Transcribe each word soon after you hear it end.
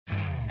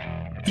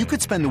You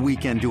could spend the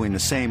weekend doing the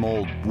same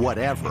old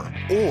whatever,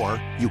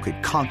 or you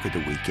could conquer the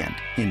weekend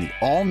in the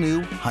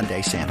all-new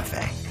Hyundai Santa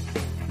Fe.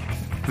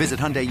 Visit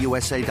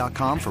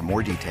HyundaiUSA.com for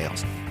more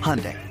details.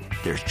 Hyundai,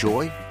 there's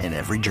joy in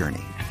every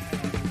journey.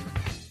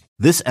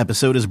 This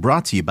episode is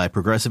brought to you by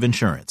Progressive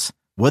Insurance.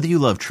 Whether you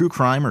love true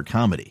crime or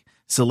comedy,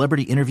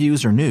 celebrity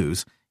interviews or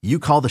news, you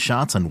call the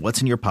shots on what's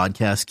in your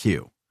podcast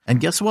queue. And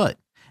guess what?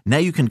 Now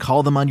you can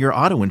call them on your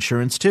auto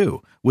insurance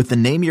too with the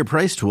Name Your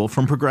Price tool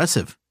from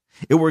Progressive.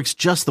 It works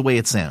just the way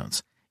it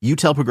sounds. You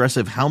tell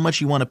Progressive how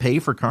much you want to pay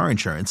for car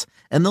insurance,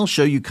 and they'll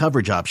show you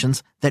coverage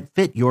options that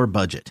fit your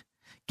budget.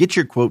 Get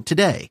your quote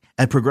today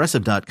at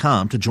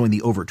Progressive.com to join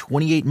the over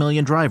 28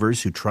 million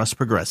drivers who trust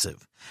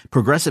Progressive.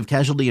 Progressive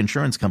Casualty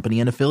Insurance Company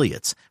and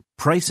Affiliates.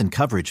 Price and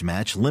coverage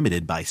match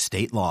limited by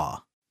state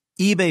law.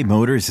 eBay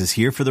Motors is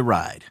here for the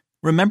ride.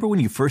 Remember when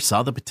you first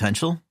saw the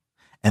potential?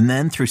 And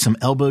then through some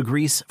elbow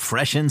grease,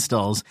 fresh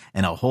installs,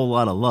 and a whole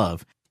lot of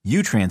love,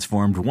 you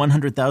transformed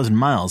 100,000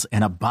 miles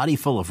and a body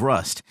full of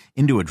rust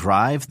into a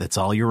drive that's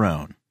all your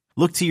own.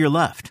 Look to your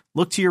left.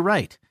 Look to your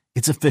right.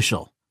 It's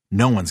official.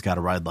 No one's got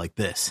a ride like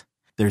this.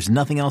 There's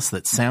nothing else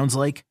that sounds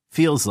like,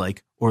 feels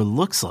like, or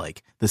looks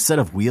like the set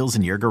of wheels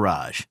in your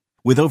garage.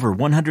 With over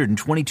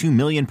 122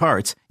 million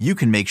parts, you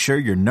can make sure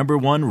your number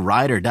one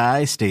ride or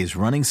die stays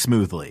running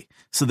smoothly.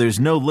 So there's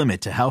no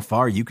limit to how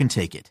far you can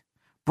take it.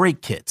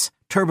 Brake kits,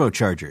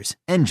 turbochargers,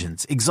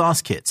 engines,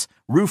 exhaust kits,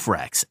 roof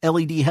racks,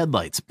 LED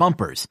headlights,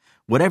 bumpers,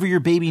 whatever your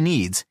baby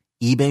needs,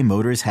 eBay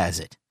Motors has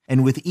it.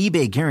 And with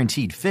eBay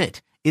Guaranteed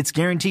Fit, it's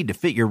guaranteed to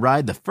fit your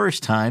ride the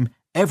first time,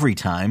 every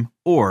time,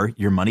 or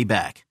your money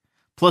back.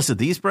 Plus at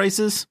these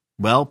prices,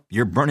 well,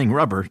 you're burning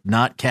rubber,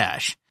 not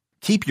cash.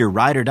 Keep your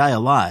ride or die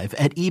alive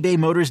at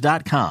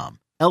ebaymotors.com.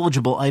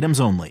 Eligible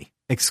items only.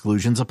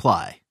 Exclusions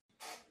apply.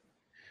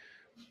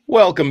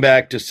 Welcome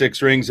back to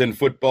Six Rings and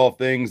Football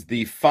Things,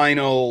 the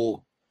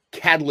final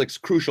Cadillac's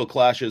crucial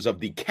clashes of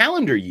the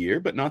calendar year,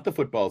 but not the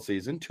football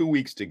season. 2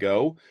 weeks to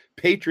go.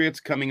 Patriots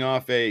coming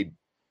off a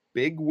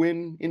big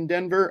win in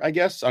Denver, I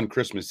guess, on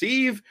Christmas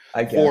Eve.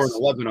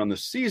 4-11 on the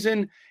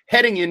season.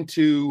 Heading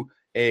into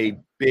a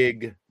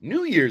big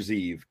New Year's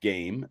Eve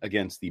game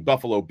against the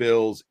Buffalo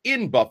Bills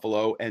in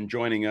Buffalo. And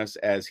joining us,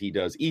 as he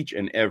does each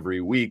and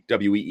every week,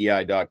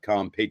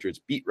 WEEI.com Patriots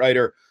beat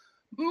writer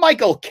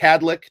Michael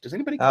Cadlick. Does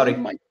anybody call you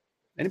Mike?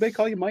 Anybody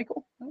call you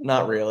Michael?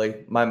 Not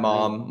really. My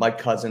mom, my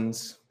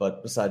cousins,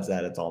 but besides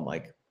that, it's all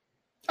Mike.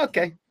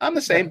 Okay. I'm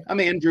the same. I'm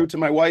Andrew to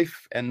my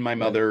wife and my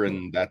mother,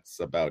 and that's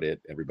about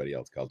it. Everybody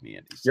else calls me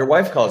Andy. So. Your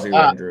wife calls you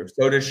Andrew.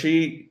 So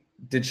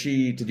did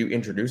you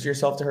introduce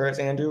yourself to her as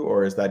Andrew,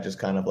 or is that just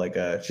kind of like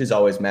she's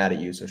always mad at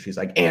you, so she's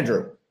like,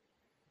 Andrew?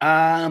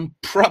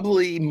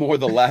 Probably more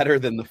the latter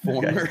than the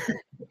former.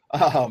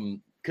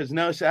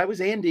 Because so I was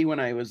Andy when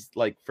I was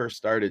first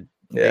started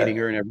dating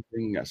her and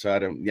everything. So I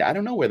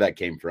don't know where that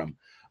came from.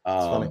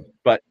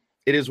 But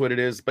it is what it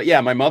is. But yeah,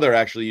 my mother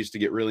actually used to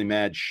get really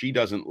mad. She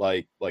doesn't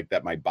like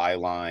that my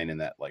byline and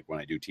that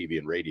when I do TV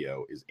and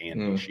radio is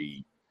Andy.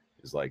 She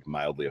is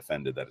mildly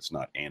offended that it's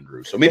not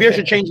Andrew. So maybe I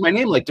should change my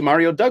name like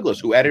Demario Douglas,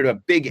 who added a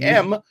big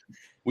M.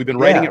 We've been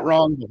writing it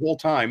wrong the whole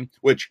time,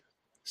 which,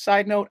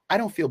 side note, I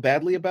don't feel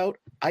badly about.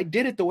 I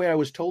did it the way I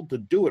was told to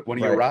do it when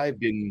he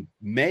arrived in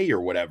May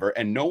or whatever,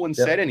 and no one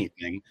said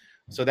anything.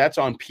 So that's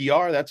on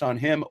PR. That's on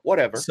him.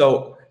 Whatever.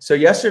 So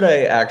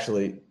yesterday,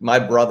 actually, my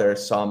brother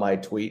saw my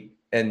tweet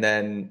and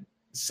then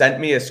sent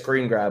me a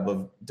screen grab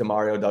of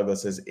Demario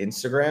Douglas's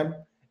Instagram.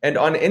 And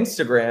on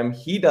Instagram,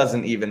 he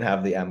doesn't even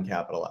have the M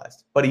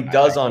capitalized, but he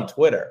does on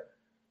Twitter.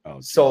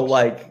 So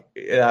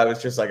I was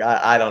just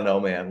I don't know,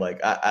 man.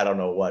 I don't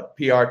know what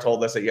PR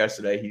told us it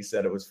yesterday. He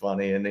said it was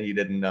funny and he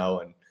didn't know.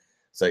 And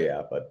so,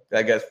 yeah, but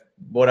I guess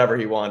whatever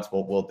he wants,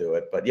 we'll do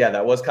it. But yeah,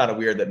 that was kind of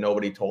weird that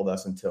nobody told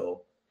us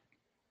until,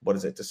 what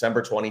is it,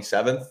 December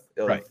 27th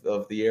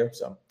of the year.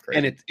 So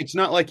crazy. And it's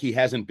not like he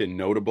hasn't been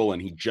notable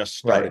and he just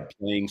started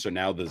playing. So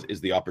now this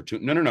is the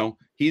opportunity. No.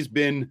 He's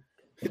been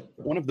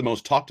one of the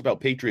most talked about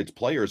Patriots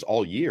players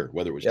all year,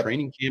 whether it was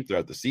training camp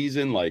throughout the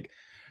season.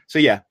 So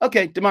yeah.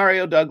 Okay.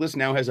 Demario Douglas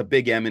now has a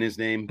big M in his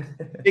name.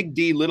 Big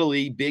D, little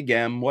E, big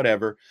M,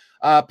 whatever.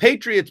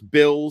 Patriots,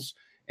 Bills.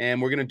 And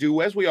we're going to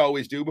do, as we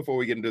always do before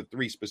we get into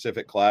 3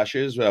 specific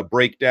clashes,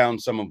 break down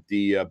some of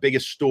the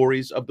biggest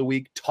stories of the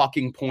week,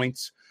 talking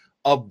points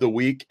of the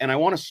week. And I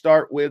want to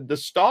start with the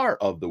star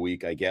of the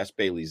week, I guess.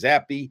 Bailey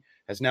Zappi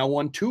has now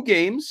won 2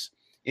 games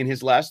in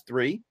his last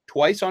 3,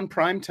 twice on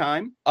prime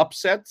time,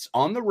 upsets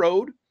on the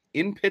road.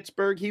 In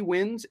Pittsburgh, he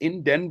wins.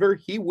 In Denver,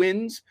 he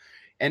wins.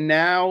 And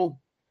now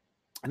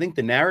I think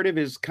the narrative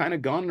is kind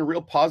of gone in a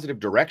real positive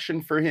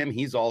direction for him.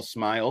 He's all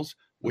smiles,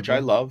 which I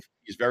love.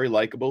 He's very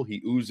likable.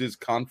 He oozes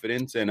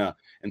confidence and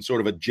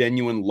sort of a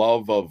genuine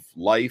love of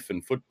life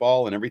and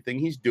football and everything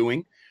he's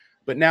doing.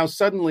 But now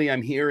suddenly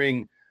I'm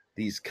hearing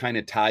these kind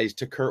of ties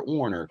to Kurt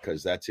Warner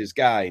because that's his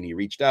guy and he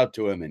reached out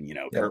to him. And,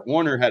 Kurt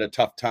Warner had a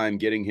tough time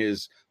getting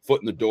his foot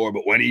in the door.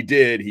 But when he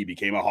did, he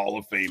became a Hall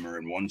of Famer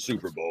and won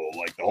Super Bowl,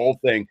 the whole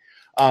thing.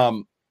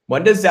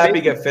 When does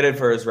Zappi get fitted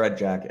for his red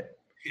jacket?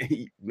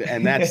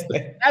 And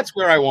that's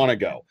where I want to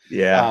go.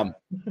 Yeah.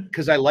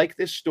 Because I like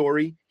this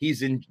story.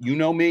 He's in, you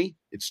know me,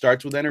 it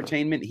starts with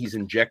entertainment. He's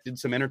injected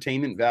some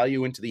entertainment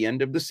value into the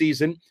end of the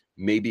season,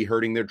 maybe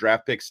hurting their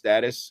draft pick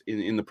status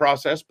in the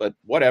process, but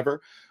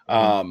whatever.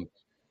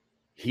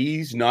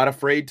 He's not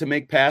afraid to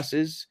make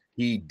passes.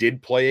 He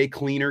did play a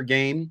cleaner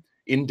game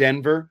in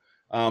Denver.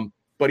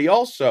 But he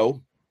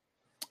also,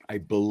 I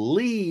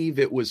believe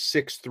it was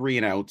 6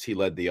 3-and-outs he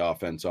led the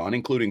offense on,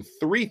 including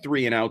 3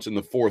 3-and-outs in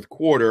the fourth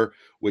quarter,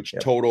 which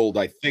totaled,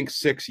 I think,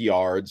 6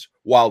 yards.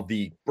 While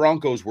the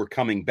Broncos were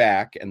coming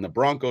back and the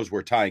Broncos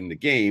were tying the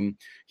game,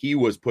 he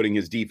was putting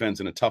his defense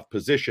in a tough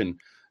position,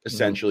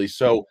 essentially.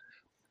 So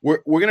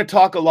we're going to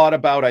talk a lot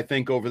about, I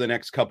think, over the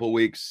next couple of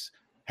weeks,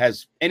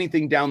 has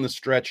anything down the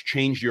stretch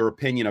changed your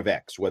opinion of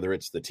X, whether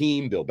it's the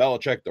team, Bill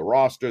Belichick, the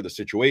roster, the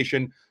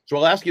situation? So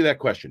I'll ask you that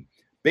question.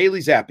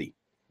 Bailey Zappi,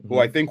 who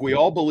I think we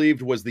all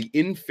believed was the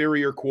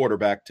inferior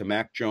quarterback to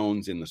Mac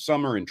Jones in the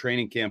summer, in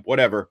training camp,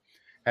 whatever.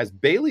 Has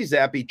Bailey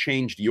Zappi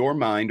changed your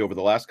mind over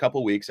the last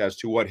couple of weeks as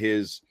to what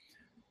his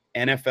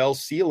NFL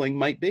ceiling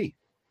might be?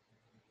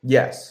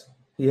 Yes,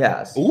 he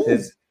has.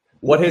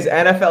 What his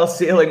NFL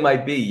ceiling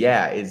might be,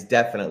 is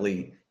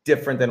definitely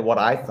different than what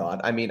I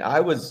thought. I mean,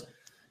 I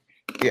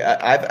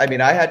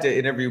had to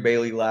interview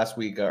Bailey last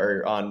week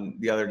or on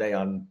the other day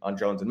on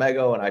Jones and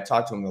Mego, and I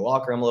talked to him in the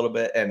locker room a little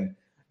bit, and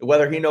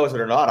whether he knows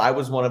it or not, I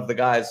was one of the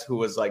guys who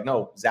was like,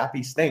 no,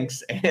 Zappi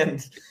stinks.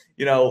 And,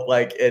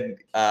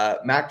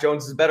 Mac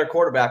Jones is a better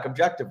quarterback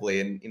objectively.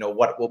 And,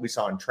 what we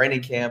saw in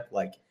training camp,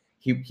 like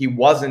he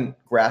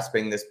wasn't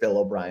grasping this Bill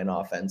O'Brien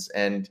offense.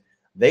 And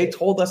they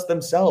told us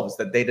themselves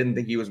that they didn't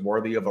think he was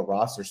worthy of a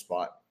roster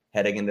spot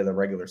heading into the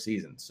regular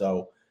season.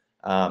 So,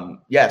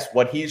 yes,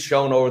 what he's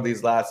shown over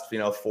these last,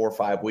 4 or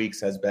 5 weeks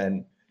has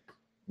been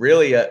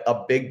really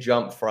a big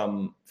jump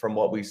from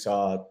what we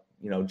saw,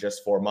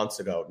 just 4 months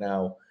ago.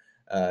 Now,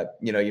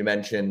 you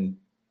mentioned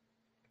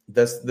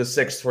the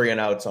 6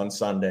 3-and-outs on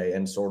Sunday,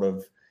 and sort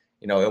of,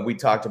 and we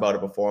talked about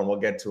it before, and we'll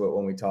get to it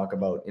when we talk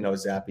about,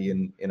 Zappi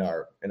in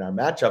our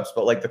matchups,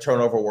 but like the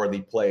turnover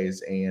worthy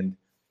plays and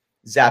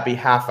Zappi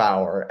half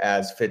hour,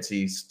 as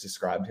Fitzy's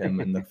described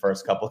him in the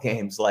first couple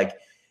games, like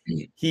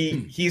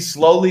he's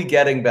slowly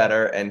getting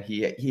better, and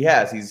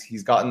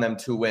he's gotten them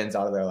 2 wins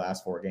out of their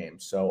last 4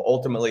 games. So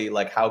ultimately,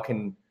 like how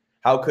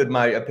could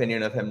my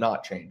opinion of him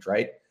not change,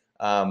 right?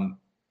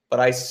 But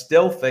I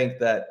still think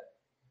that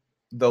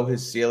though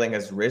his ceiling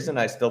has risen,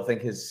 I still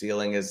think his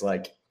ceiling is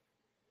like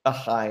a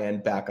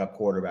high-end backup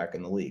quarterback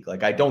in the league.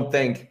 Like, I don't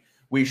think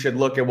we should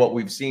look at what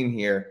we've seen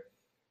here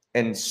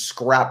and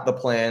scrap the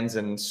plans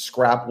and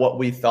scrap what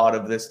we thought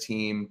of this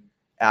team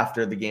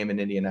after the game in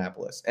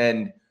Indianapolis.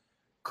 And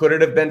could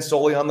it have been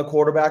solely on the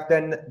quarterback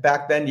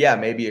back then? Yeah,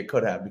 maybe it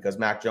could have, because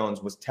Mac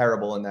Jones was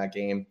terrible in that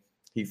game.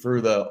 He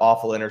threw the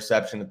awful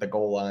interception at the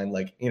goal line.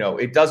 Like,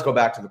 it does go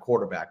back to the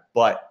quarterback,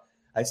 but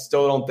I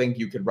still don't think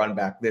you could run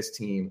back this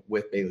team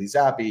with Bailey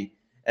Zappi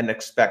and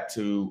expect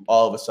to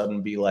all of a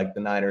sudden be like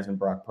the Niners and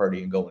Brock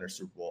Purdy and go win a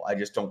Super Bowl. I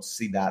just don't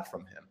see that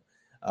from him.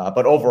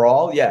 But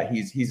overall,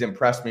 he's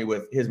impressed me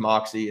with his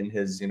moxie and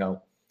his,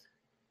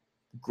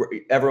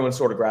 everyone's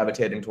sort of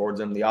gravitating towards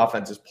him. The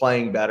offense is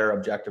playing better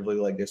objectively.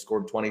 Like, they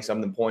scored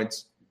 20-something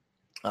points.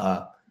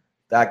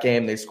 That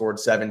game, they scored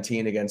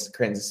 17 against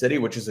Kansas City,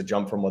 which is a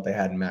jump from what they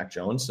had in Mac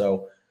Jones.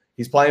 So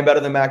he's playing better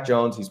than Mac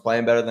Jones. He's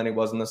playing better than he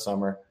was in the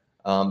summer.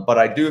 But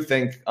I do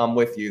think I'm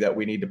with you that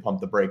we need to pump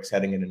the brakes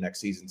heading into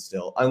next season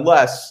still,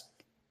 unless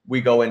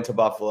we go into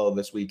Buffalo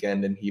this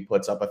weekend and he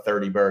puts up a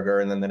 30-burger,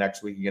 and then the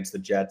next week against the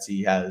Jets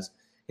he has,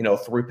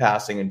 3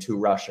 passing and 2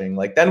 rushing.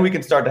 Like, then we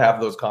can start to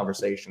have those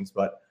conversations.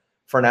 But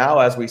for now,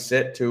 as we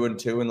sit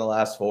 2-2 in the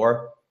last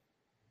 4,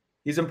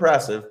 he's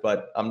impressive,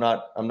 but I'm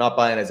not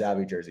buying his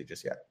Zappi jersey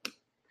just yet.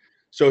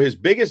 So his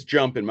biggest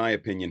jump, in my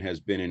opinion,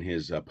 has been in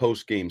his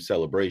post-game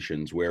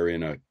celebrations, where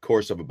in a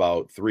course of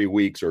about 3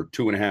 weeks or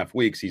 2.5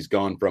 weeks, he's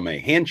gone from a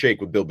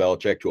handshake with Bill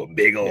Belichick to a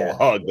big old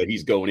hug that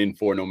he's going in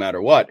for no matter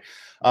what.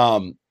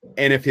 And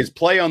if his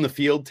play on the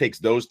field takes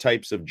those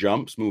types of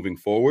jumps moving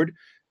forward,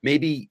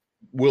 maybe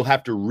we'll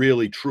have to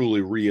really, truly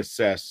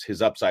reassess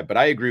his upside. But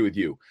I agree with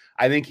you.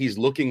 I think he's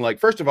looking like,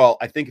 first of all,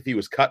 I think if he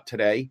was cut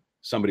today,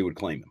 somebody would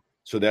claim him.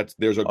 So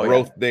there's a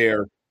growth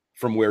there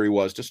from where he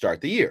was to start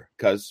the year,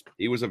 because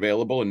he was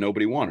available and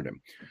nobody wanted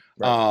him.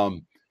 Right.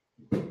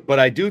 But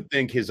I do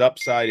think his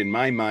upside in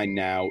my mind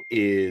now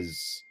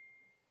is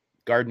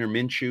Gardner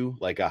Minshew,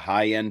 like a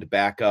high-end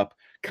backup,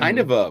 kind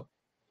of a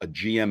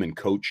GM and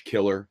coach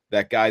killer,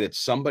 that guy that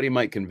somebody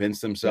might convince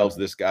themselves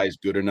this guy's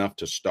good enough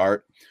to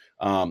start.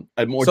 A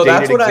more so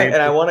that's what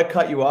I want to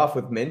cut you off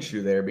with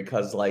Minshew there,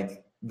 because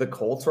like the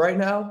Colts right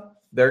now,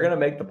 they're going to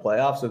make the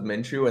playoffs with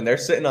Minshew, and they're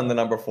sitting on the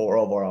number 4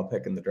 overall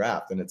pick in the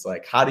draft. And it's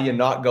like, how do you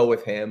not go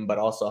with him? But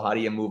also, how do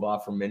you move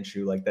off from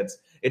Minshew? Like,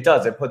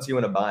 it puts you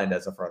in a bind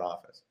as a front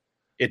office.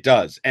 It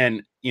does.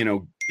 And, we're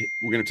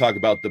going to talk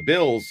about the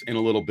Bills in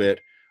a little bit.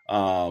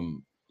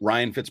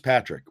 Ryan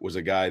Fitzpatrick was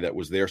a guy that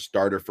was their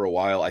starter for a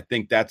while. I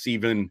think that's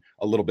even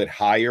a little bit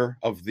higher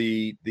of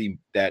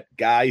that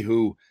guy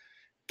who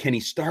can he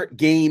start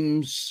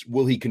games?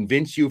 Will he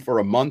convince you for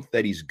a month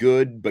that he's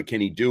good, but can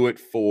he do it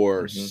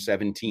for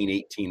 17,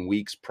 18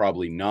 weeks?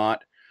 Probably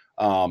not.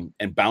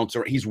 And bounce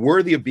around. He's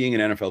worthy of being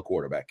an NFL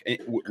quarterback.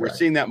 We're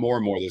seeing that more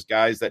and more. There's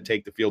guys that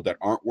take the field that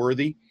aren't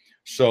worthy.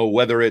 So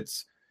whether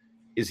is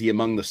he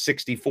among the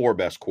 64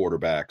 best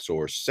quarterbacks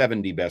or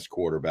 70 best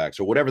quarterbacks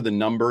or whatever the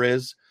number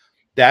is,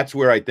 that's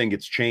where I think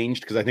it's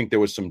changed, because I think there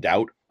was some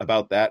doubt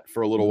about that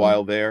for a little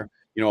while there.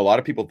 You know, a lot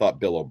of people thought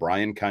Bill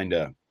O'Brien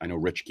I know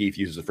Rich Keefe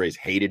uses the phrase,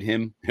 hated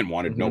him and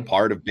wanted no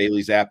part of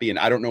Bailey Zappi. And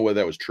I don't know whether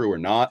that was true or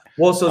not.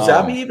 Well, so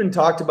Zappi even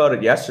talked about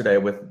it yesterday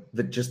with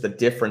just the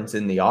difference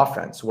in the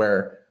offense,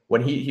 where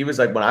when he was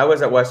like, when I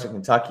was at Western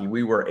Kentucky,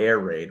 we were air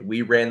raid.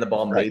 We ran the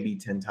ball maybe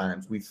 10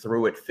 times. We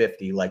threw it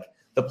 50. Like,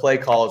 the play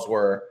calls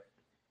were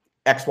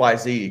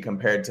XYZ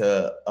compared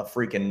to a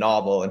freaking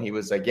novel. And he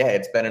was like, yeah,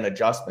 it's been an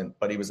adjustment.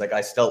 But he was like,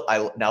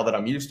 now that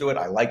I'm used to it,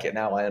 I like it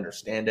now. I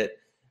understand it.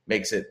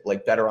 Makes it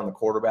like better on the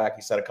quarterback.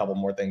 He said a couple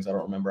more things I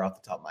don't remember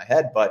off the top of my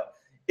head, but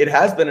it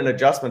has been an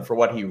adjustment for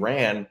what he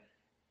ran.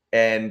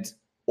 And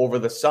over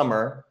the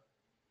summer,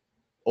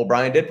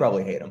 O'Brien did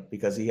probably hate him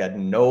because he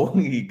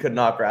could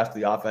not grasp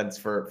the offense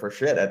for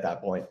shit at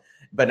that point.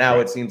 But now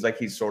it seems like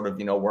he's sort of,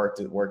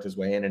 worked his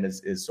way in and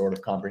is sort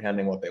of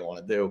comprehending what they want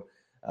to do.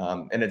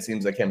 And it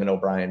seems like him and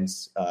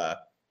O'Brien's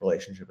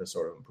relationship has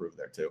sort of improved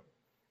there too.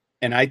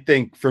 And I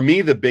think for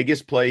me, the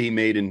biggest play he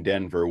made in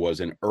Denver was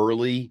an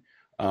early,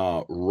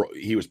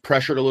 he was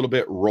pressured a little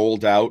bit,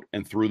 rolled out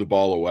and threw the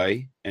ball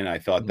away. And I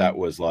thought that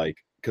was like,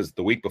 because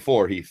the week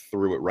before he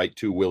threw it right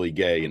to Willie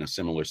Gay in a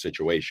similar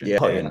situation.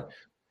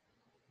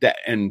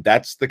 And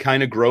that's the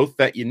kind of growth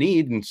that you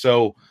need. And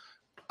so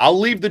I'll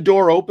leave the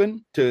door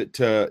open to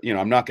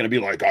I'm not going to be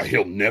like,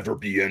 he'll never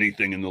be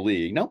anything in the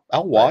league. No,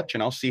 I'll watch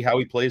and I'll see how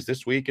he plays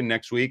this week and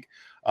next week.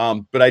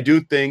 But I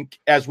do think,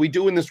 as we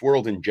do in this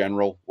world in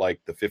general, like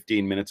the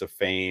 15 minutes of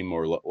fame,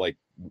 or like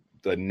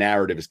the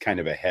narrative is kind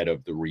of ahead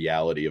of the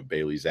reality of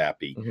Bailey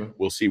Zappi.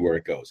 We'll see where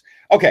it goes.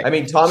 Okay. I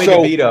mean, Tommy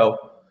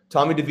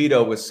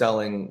DeVito was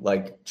selling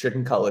like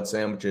chicken cutlet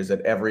sandwiches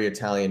at every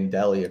Italian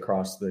deli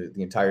across the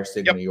entire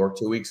state of New York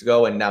 2 weeks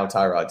ago. And now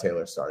Tyrod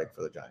Taylor's starting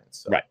for the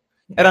Giants. So. Right.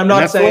 And I'm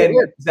not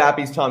saying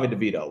Zappi's Tommy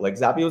DeVito. Like,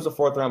 Zappi was a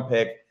 4th-round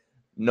pick,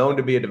 known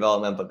to be a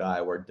developmental guy,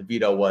 where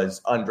DeVito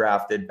was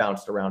undrafted,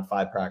 bounced around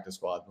 5 practice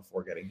squads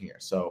before getting here.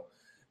 So,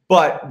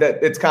 but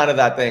it's kind of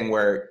that thing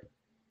where,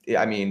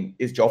 I mean,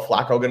 is Joe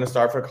Flacco going to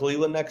start for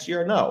Cleveland next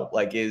year? No.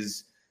 Like,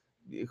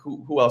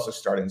 who else is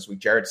starting this week?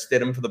 Jarrett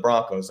Stidham for the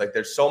Broncos. Like,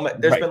 there's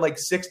been like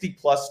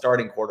 60+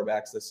 starting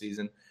quarterbacks this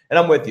season. And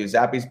I'm with you.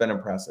 Zappi's been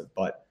impressive,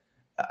 but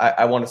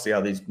I want to see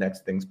how these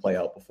next things play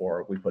out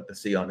before we put the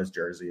C on his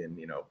jersey and,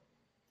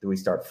 do we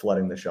start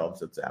flooding the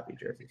shelves with Zappi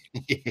jerseys?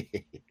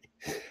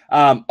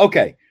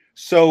 Okay.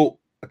 So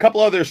a couple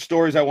other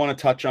stories I want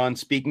to touch on.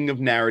 Speaking of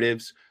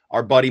narratives,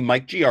 our buddy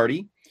Mike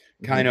Giardi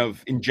kind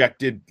of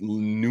injected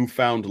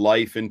newfound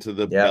life into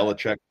the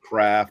Belichick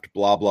craft,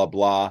 blah, blah,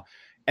 blah.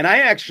 And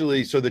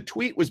so the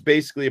tweet was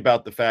basically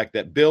about the fact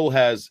that Bill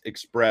has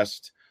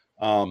expressed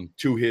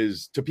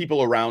to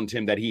people around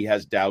him that he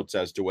has doubts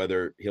as to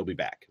whether he'll be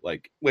back,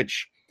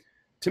 which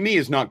to me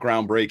is not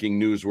groundbreaking,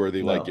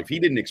 newsworthy. No. Like, if he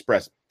didn't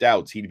express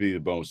doubts, he'd be the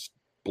most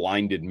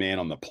blinded man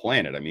on the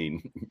planet. I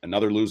mean,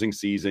 another losing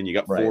season. You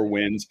got 4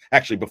 wins.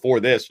 Actually, before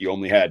this, you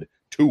only had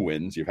 2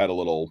 wins. You've had a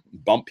little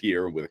bump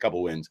here with a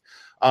couple wins.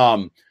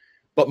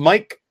 But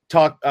Mike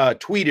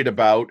tweeted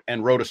about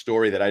and wrote a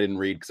story that I didn't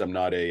read because I'm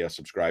not a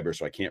subscriber,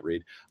 so I can't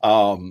read.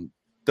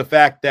 The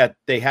fact that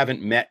they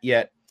haven't met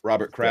yet,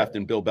 Robert Kraft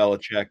and Bill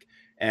Belichick.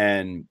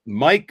 And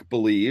Mike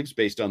believes,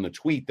 based on the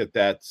tweet, that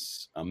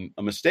that's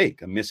a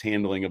mistake, a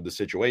mishandling of the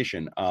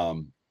situation.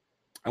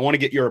 I want to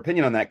get your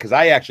opinion on that, because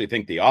I actually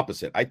think the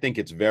opposite. I think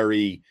it's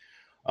very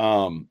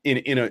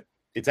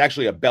it's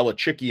actually a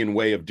Belichickian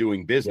way of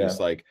doing business.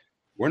 Yeah. Like,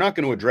 we're not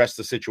going to address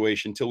the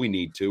situation until we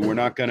need to. We're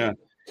not going to,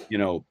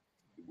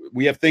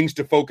 we have things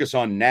to focus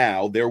on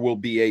now. There will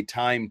be a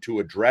time to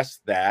address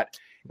that.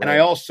 Right. And I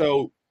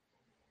also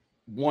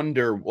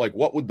wonder, like,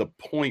 what would the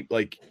point,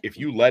 like, if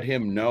you let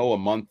him know a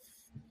month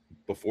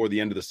before the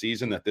end of the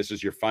season that this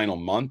is your final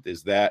month,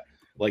 is that,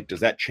 like, does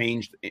that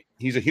change?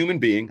 He's a human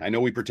being. I know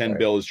we pretend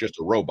Bill is just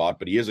a robot,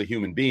 but he is a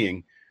human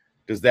being.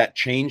 Does that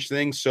change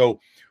things?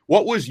 So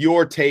what was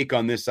your take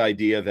on this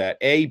idea that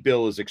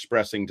Bill is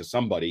expressing to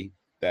somebody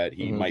that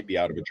he might be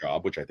out of a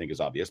job, which I think is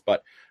obvious,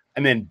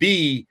 and then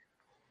B,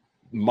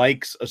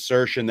 Mike's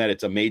assertion that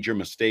it's a major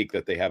mistake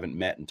that they haven't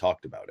met and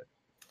talked about it?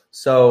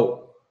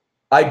 So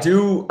I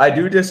do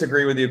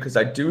disagree with you, because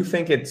I do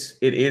think it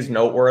is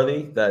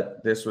noteworthy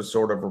that this was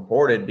sort of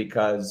reported,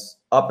 because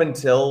up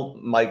until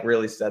Mike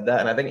really said that,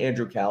 and I think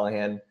Andrew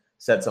Callahan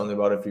said something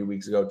about it a few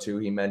weeks ago too,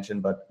 he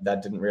mentioned, but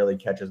that didn't really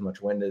catch as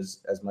much wind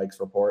as Mike's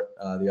report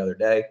the other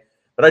day.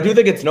 But I do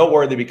think it's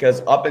noteworthy,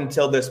 because up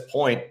until this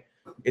point,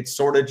 it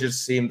sort of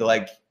just seemed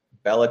like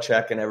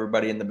Belichick and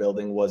everybody in the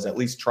building was at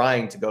least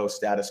trying to go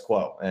status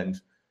quo. And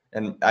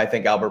I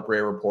think Albert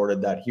Breer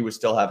reported that he was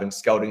still having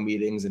scouting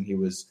meetings, and he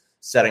was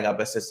setting up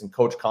assistant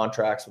coach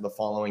contracts for the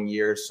following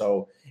year.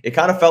 So it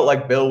kind of felt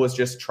like Bill was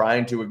just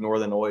trying to ignore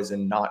the noise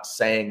and not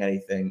saying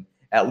anything,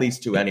 at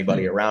least to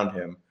anybody around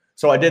him.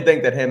 So I did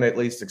think that him at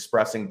least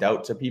expressing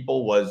doubt to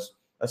people was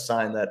a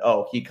sign that,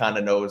 oh, he kind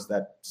of knows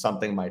that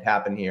something might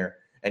happen here.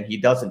 And he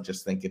doesn't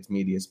just think it's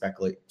media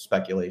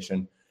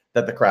speculation,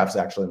 that the Crafts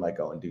actually might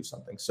go and do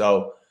something.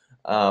 So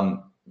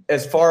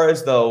as far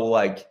as though,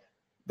 like,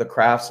 the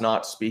Crafts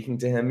not speaking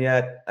to him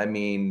yet, I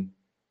mean,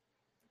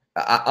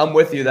 I'm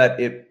with you that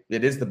it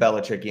is the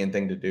Belichickian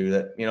thing to do,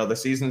 that, you know, the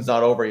season's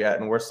not over yet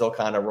and we're still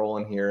kind of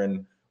rolling here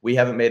and we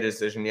haven't made a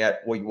decision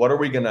yet. Well, what are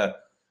we going to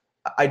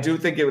 – I do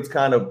think it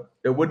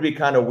would be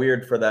kind of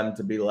weird for them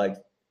to be like,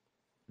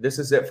 this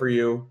is it for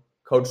you,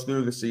 coach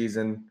through the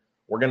season.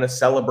 We're going to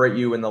celebrate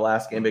you in the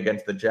last game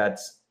against the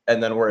Jets,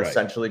 and then we're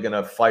essentially going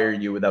to fire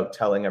you without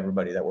telling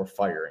everybody that we're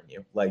firing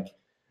you. Like,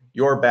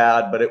 you're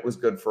bad, but it was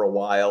good for a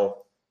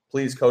while.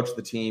 Please coach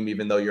the team,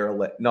 even though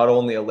you're not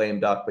only a lame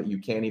duck, but you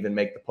can't even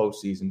make the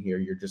postseason here.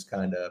 You're just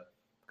kind of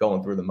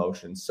going through the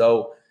motions.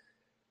 So,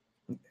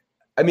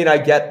 I mean, I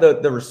get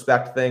the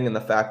respect thing and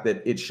the fact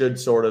that it should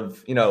sort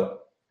of, you know,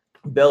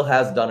 Bill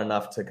has done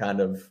enough to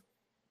kind of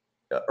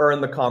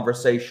earn the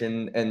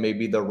conversation and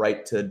maybe the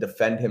right to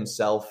defend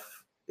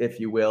himself, if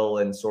you will,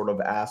 and sort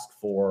of ask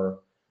for,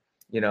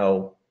 you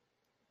know,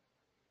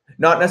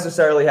 not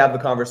necessarily have the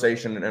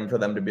conversation and for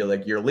them to be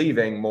like, you're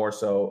leaving, more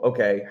so,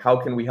 okay, how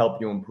can we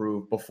help you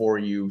improve before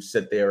you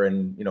sit there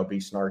and, you know, be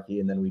snarky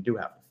and then we do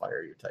have to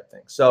fire you type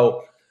thing.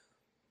 So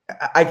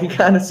I can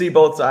kind of see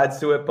both sides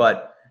to it,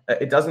 but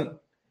it doesn't,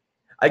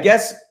 I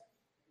guess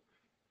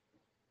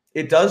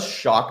it does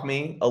shock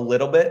me a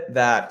little bit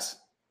that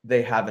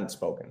they haven't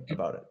spoken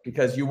about it,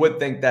 because you would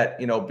think that,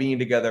 you know, being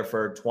together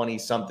for 20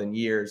 something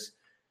years,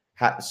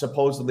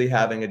 supposedly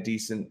having a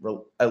decent,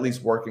 at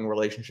least working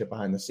relationship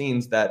behind the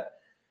scenes, that,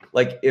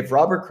 like, if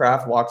Robert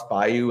Kraft walks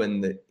by you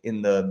in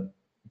the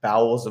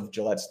bowels of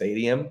Gillette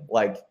Stadium,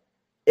 like,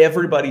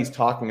 everybody's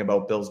talking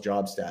about Bill's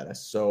job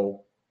status.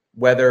 So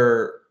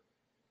whether,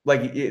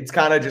 like, it's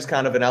kind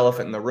of an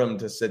elephant in the room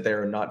to sit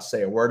there and not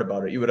say a word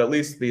about it. You would at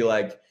least be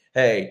like,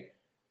 hey,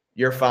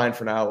 you're fine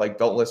for now. Like,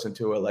 don't listen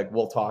to it. Like,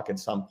 we'll talk at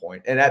some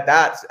point. And at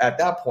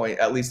that point,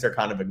 at least they're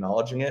kind of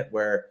acknowledging it,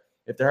 where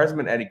if there hasn't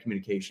been any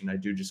communication, I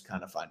do just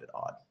kind of find it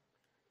odd.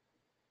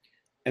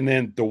 And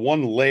then the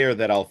one layer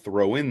that I'll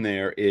throw in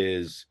there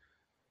is,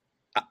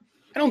 I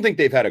don't think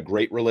they've had a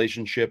great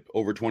relationship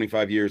over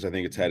 25 years. I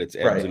think it's had its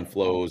ebbs and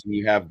flows. And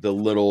you have the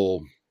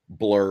little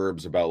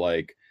blurbs about,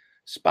 like,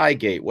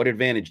 Spygate, what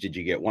advantage did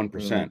you get?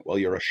 1%. Well,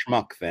 you're a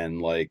schmuck then.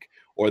 Like,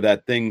 or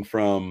that thing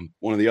from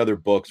one of the other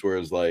books where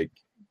it's like,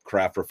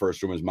 Kraft refers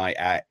to him as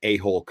my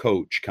a-hole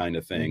coach kind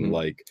of thing.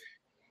 Like,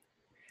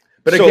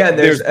 but so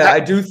again, I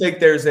do think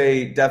there's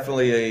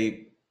definitely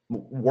a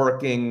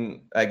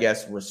working, I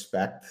guess,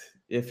 respect,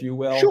 if you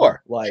will.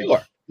 Sure.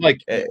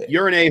 Like,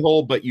 you're an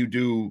a-hole, but you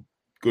do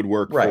good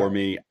work for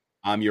me.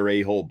 I'm your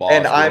a-hole boss.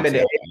 And I'm an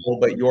a-hole,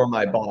 but you're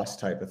my boss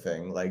type of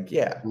thing. Like,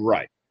 yeah.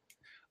 Right.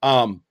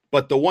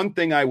 But the one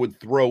thing I would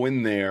throw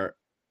in there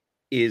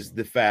is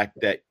the fact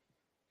that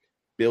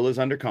Bill is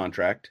under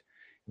contract.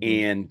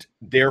 And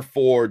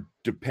therefore,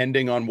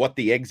 depending on what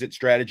the exit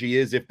strategy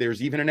is, if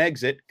there's even an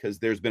exit, because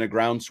there's been a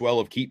groundswell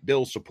of keep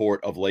Bill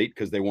support of late,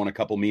 because they won a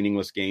couple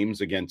meaningless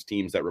games against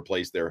teams that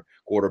replaced their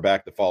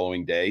quarterback the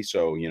following day.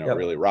 So, you know,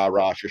 really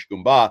rah-rah, shish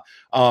kumbah.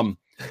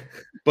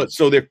 But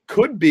so there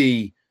could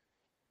be,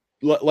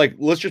 like,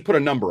 let's just put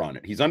a number on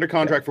it. He's under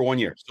contract for 1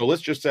 year. So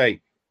let's just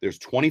say there's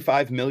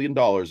 $25 million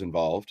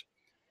involved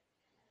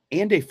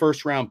and a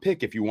first-round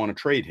pick if you want to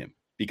trade him,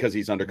 because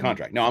he's under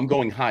contract. Now, I'm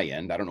going high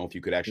end. I don't know if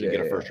you could actually get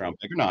a first-round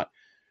pick or not.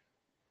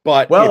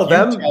 But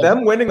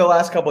them winning the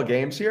last couple of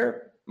games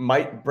here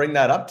might bring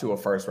that up to a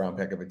first-round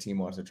pick if a team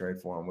wants to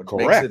trade for him. Which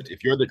correct.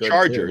 If you're the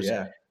Chargers,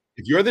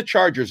 if you're the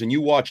Chargers and you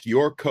watched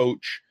your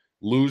coach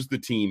lose the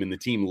team and the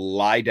team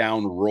lie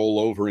down, roll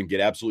over, and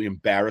get absolutely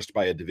embarrassed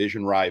by a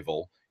division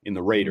rival in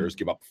the Raiders,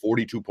 give up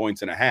 42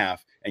 points and a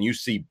half, and you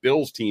see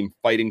Bill's team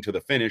fighting to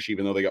the finish,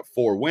 even though they got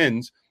 4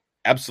 wins,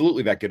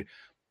 absolutely that could.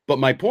 But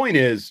my point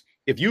is,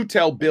 if you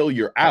tell Bill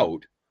you're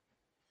out,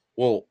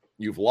 well,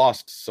 you've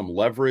lost some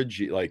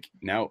leverage. Like,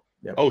 now,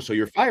 so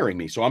you're firing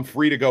me. So I'm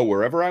free to go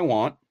wherever I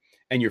want.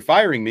 And you're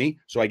firing me.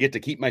 So I get to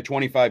keep my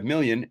 $25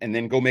 million and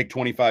then go make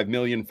 $25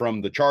 million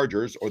from the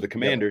Chargers or the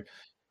Commander.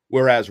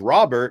 Whereas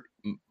Robert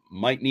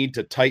might need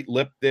to tight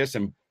lip this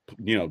and,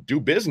 you know, do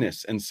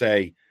business and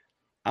say,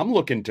 I'm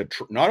looking to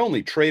not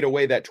only trade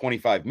away that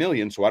 $25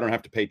 million so I don't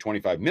have to pay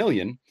 $25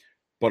 million,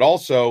 but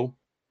also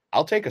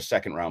I'll take a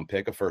second-round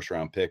pick, a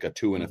first-round pick, a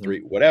 2 and a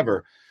 3,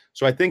 whatever.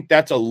 So I think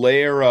that's a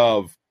layer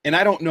of, and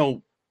I don't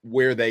know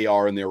where they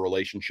are in their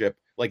relationship.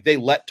 Like, they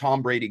let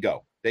Tom Brady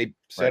go. They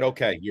said,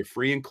 okay, you're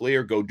free and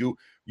clear. Go do.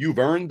 You've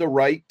earned the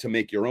right to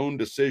make your own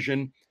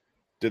decision.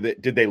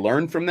 Did they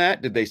learn from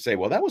that? Did they say,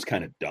 well, that was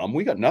kind of dumb.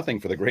 We got nothing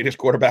for the greatest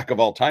quarterback of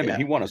all time, and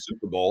he won a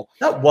Super Bowl.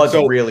 That was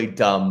really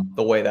dumb,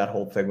 the way that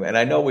whole thing went. And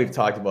I know we've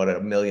talked about it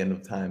a million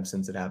of times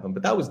since it happened,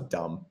 but that was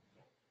dumb.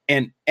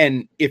 And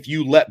if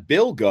you let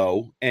Bill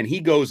go and he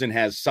goes and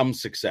has some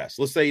success,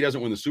 let's say he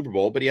doesn't win the Super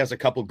Bowl, but he has a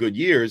couple good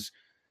years,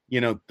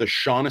 the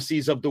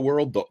Shaughnessy's of the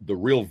world, the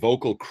real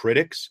vocal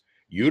critics,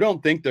 you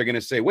don't think they're going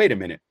to say, wait a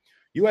minute,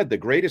 you had the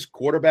greatest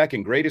quarterback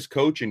and greatest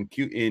coach in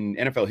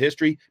NFL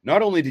history.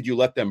 Not only did you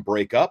let them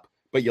break up,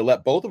 but you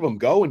let both of them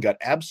go and got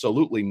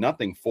absolutely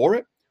nothing for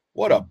it.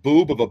 What a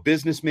boob of a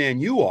businessman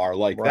you are.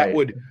 Like Right. that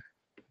would.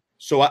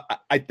 So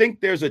I think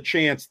there's a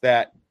chance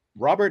that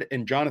Robert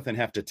and Jonathan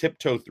have to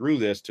tiptoe through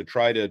this to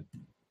try to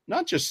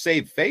not just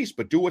save face,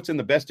 but do what's in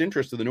the best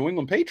interest of the New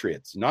England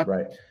Patriots. Not,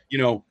 right.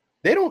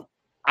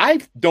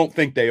 I don't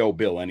think they owe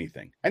Bill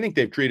anything. I think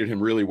they've treated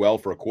him really well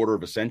for a quarter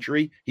of a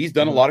century. He's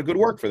done a lot of good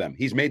work for them.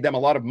 He's made them a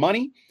lot of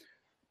money,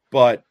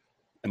 but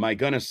am I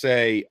going to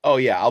say, oh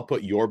yeah, I'll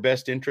put your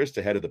best interest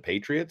ahead of the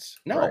Patriots?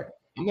 No. Right.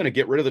 I'm going to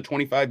get rid of the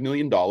 $25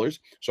 million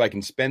so I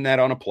can spend that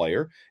on a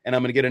player, and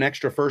I'm going to get an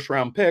extra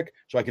first-round pick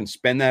so I can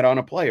spend that on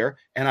a player,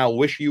 and I'll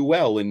wish you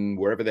well in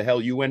wherever the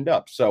hell you end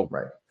up. So,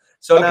 right.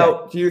 So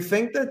now, do you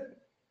think that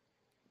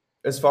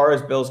as far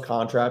as Bill's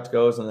contract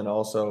goes, and then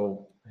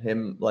also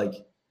him like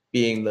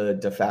being the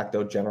de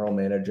facto general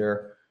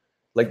manager,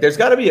 like there's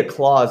got to be a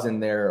clause in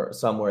there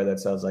somewhere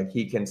that says like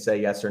he can say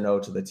yes or no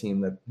to the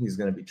team that he's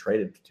going to be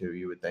traded to,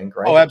 you would think,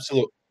 right? Oh,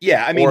 absolutely.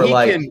 Yeah. I mean, or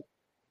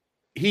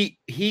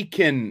he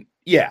can.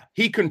 Yeah,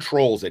 he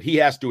controls it. He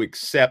has to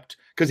accept,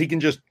 because he can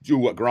just do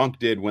what Gronk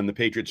did when the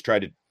Patriots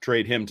tried to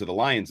trade him to the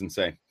Lions and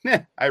say,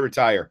 I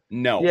retire.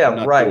 No.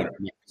 Yeah, right.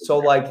 So,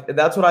 like,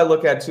 that's what I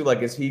look at, too.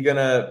 Like, is he going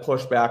to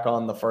push back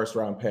on the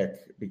first-round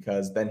pick?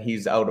 Because then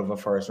he's out of a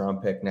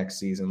first-round pick next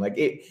season. Like,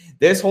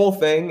 this whole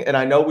thing, and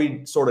I know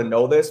we sort of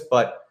know this,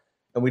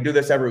 and we do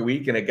this every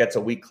week, and it gets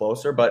a week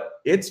closer, but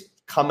it's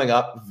coming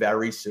up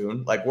very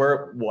soon. Like,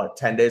 we're,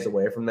 10 days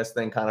away from this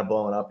thing kind of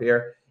blowing up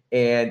here.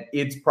 And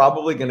it's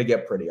probably going to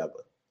get pretty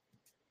ugly.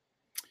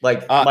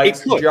 Like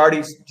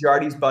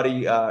Giardi's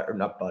buddy, or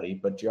not buddy,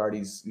 but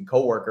Giardi's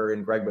coworker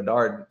and Greg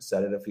Bedard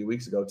said it a few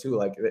weeks ago too.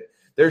 Like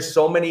there's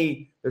so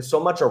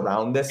much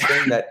around this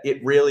thing that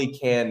it really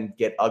can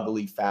get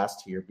ugly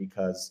fast here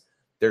because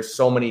there's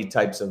so many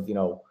types of,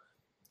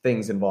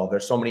 things involved.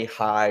 There's so many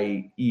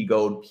high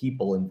egoed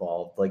people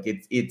involved. Like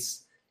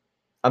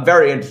I'm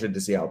very interested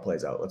to see how it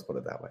plays out. Let's put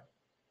it that way.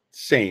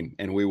 Same.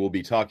 And we will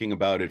be talking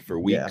about it for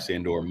weeks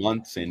and or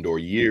months and or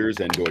years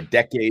and or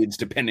decades,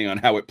 depending on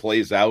how it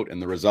plays out and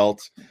the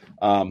results.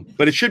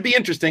 But it should be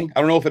interesting.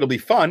 I don't know if it'll be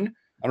fun.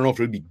 I don't know if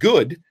it'll be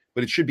good,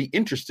 but it should be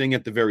interesting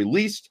at the very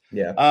least.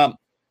 Yeah.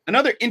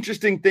 Another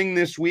interesting thing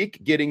this week,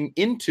 getting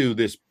into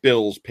this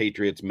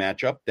Bills-Patriots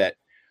matchup that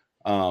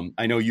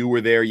I know you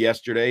were there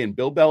yesterday, and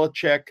Bill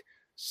Belichick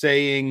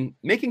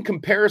making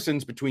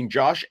comparisons between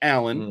Josh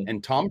Allen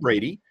and Tom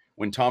Brady,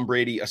 when Tom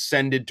Brady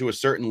ascended to a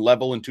certain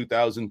level in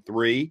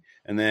 2003,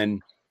 and then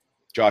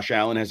Josh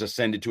Allen has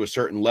ascended to a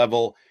certain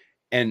level.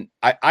 And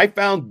I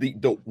found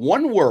the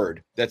one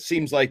word that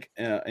seems like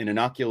an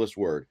innocuous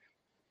word,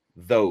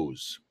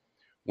 those.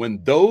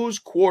 When those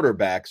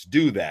quarterbacks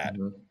do that,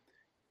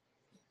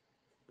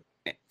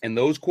 and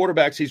those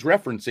quarterbacks he's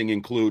referencing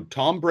include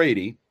Tom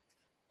Brady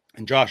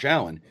and Josh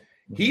Allen,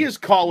 he is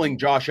calling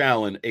Josh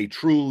Allen a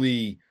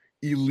truly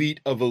elite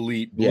of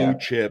elite, blue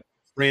chip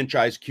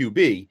franchise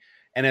QB.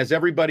 And as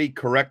everybody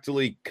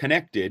correctly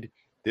connected,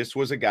 this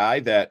was a guy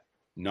that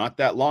not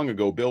that long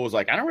ago, Bill was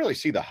like, I don't really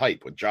see the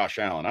hype with Josh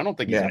Allen. I don't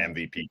think he's an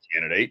MVP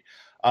candidate.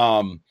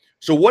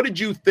 So what did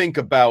you think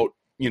about,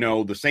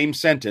 the same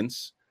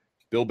sentence,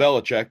 Bill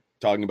Belichick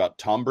talking about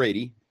Tom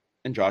Brady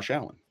and Josh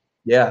Allen?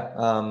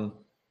 Yeah.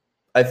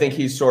 I think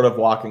he's sort of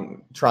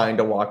trying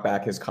to walk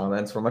back his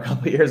comments from a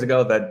couple of years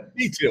ago that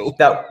me too.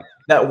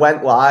 That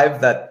went live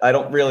that I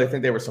don't really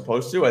think they were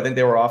supposed to. I think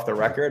they were off the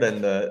record,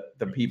 and the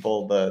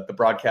people, the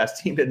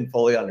broadcast team didn't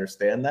fully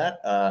understand that.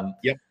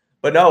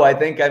 But no, I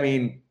think,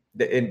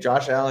 and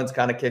Josh Allen's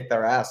kind of kicked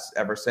their ass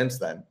ever since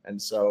then.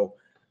 And so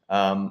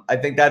I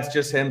think that's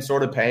just him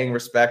sort of paying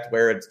respect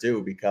where it's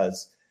due,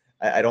 because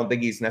I don't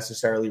think he's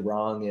necessarily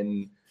wrong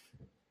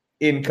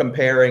in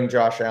comparing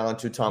Josh Allen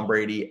to Tom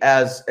Brady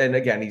and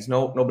again, he's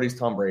nobody's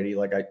Tom Brady.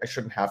 Like I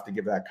shouldn't have to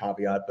give that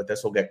caveat, but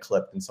this will get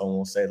clipped and someone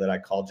will say that I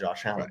called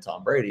Josh Allen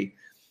Tom Brady.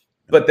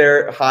 But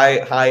they're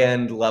high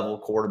end level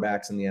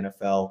quarterbacks in the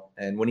NFL.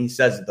 And when he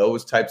says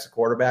those types of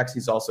quarterbacks,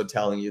 he's also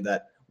telling you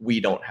that we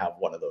don't have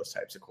one of those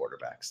types of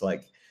quarterbacks.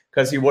 Like,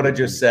 because he would have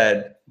just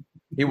said,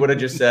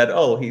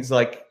 oh, he's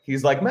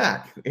like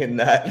Mac in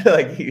that,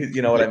 like,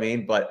 you know what I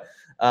mean? But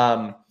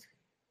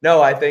no,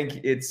 I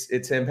think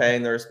it's him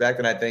paying the respect.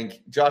 And I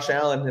think Josh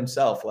Allen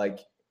himself,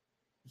 like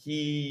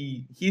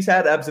he's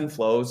had ebbs and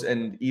flows.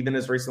 And even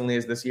as recently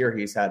as this year,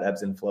 he's had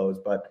ebbs and flows.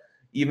 But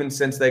even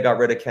since they got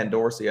rid of Ken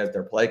Dorsey as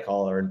their play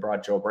caller and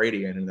brought Joe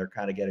Brady in, and they're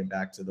kind of getting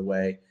back to the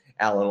way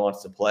Allen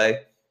wants to play,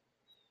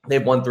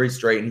 they've won 3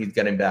 straight, and he's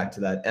getting back to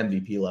that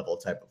MVP level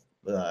type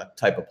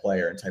of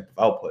player and type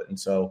of output. And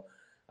so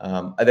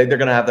I think they're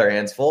going to have their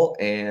hands full.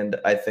 And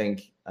I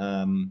think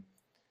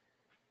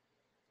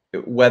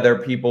whether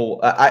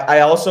people, I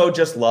also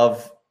just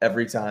love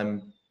every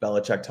time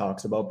Belichick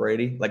talks about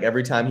Brady. Like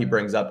every time he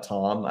brings up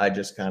Tom, I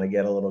just kind of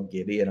get a little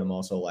giddy, and I'm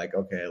also like,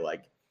 okay,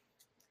 like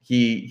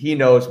he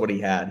knows what he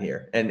had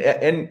here, and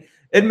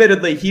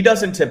admittedly, he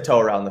doesn't tiptoe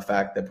around the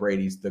fact that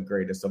Brady's the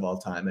greatest of all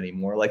time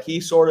anymore. Like he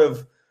sort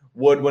of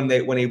would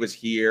when he was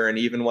here, and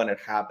even when it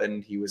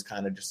happened, he was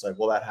kind of just like,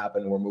 well, that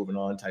happened, we're moving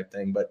on type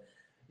thing. But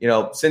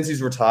since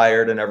he's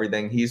retired and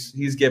everything,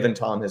 he's given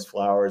Tom his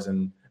flowers,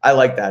 and I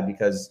like that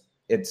because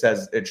it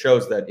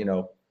shows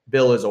that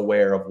Bill is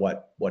aware of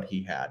what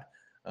he had.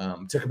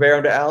 To compare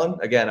him to Allen,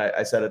 again,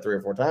 I said it 3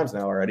 or 4 times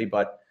now already,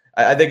 but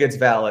I think it's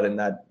valid in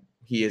that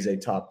he is a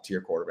top tier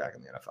quarterback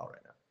in the NFL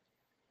right now.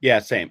 Yeah,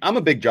 same. I'm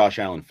a big Josh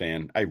Allen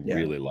fan. I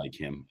really like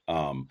him.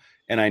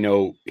 And I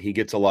know he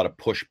gets a lot of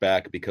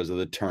pushback because of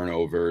the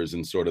turnovers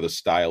and sort of the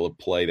style of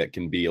play that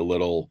can be a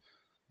little,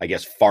 I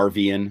guess,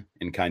 Favrean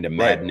and kind of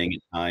maddening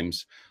at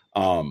times.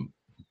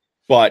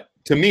 But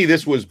to me,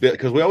 this was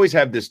because we always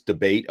have this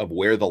debate of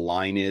where the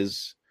line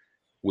is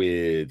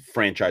with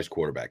franchise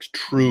quarterbacks,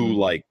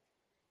 true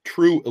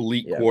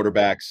elite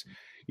quarterbacks.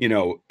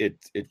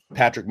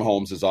 Patrick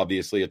Mahomes is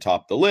obviously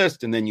atop the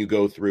list. And then you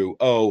go through,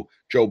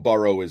 Joe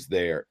Burrow is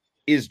there.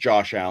 Is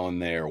Josh Allen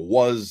there?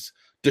 Was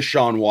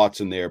Deshaun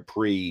Watson there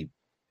pre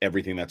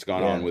everything that's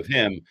gone on with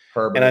him?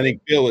 Herbert. And I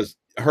think Bill is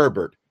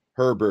Herbert,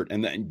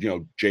 and then,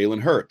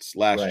 Jalen Hurts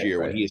last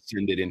year when he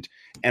ascended into,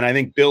 and I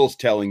think Bill's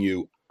telling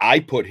you, I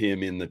put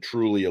him in the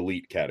truly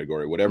elite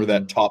category, whatever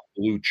that top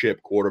blue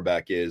chip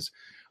quarterback is.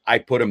 I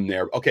put him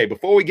there. Okay,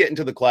 before we get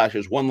into the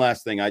clashes, one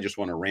last thing I just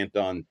want to rant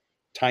on,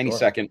 tiny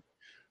second.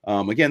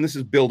 Again, this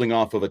is building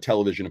off of a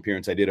television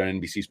appearance I did on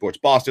NBC Sports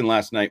Boston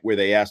last night, where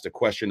they asked a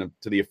question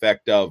to the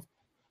effect of,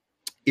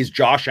 is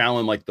Josh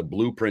Allen like the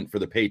blueprint for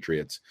the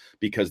Patriots?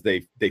 Because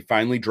they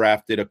finally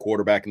drafted a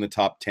quarterback in the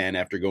top 10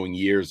 after going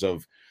years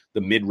of the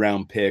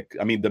mid-round pick.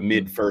 I mean, the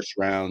mid-first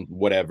round,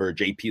 whatever,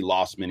 J.P.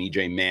 Lossman,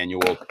 E.J.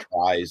 Manuel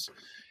tries.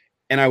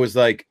 And I was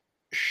like,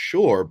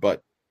 sure,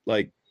 but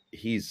like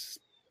he's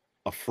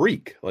a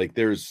freak. Like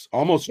there's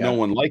almost no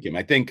one like him.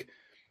 I think,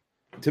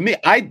 to me,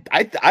 I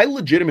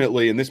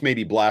legitimately, and this may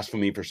be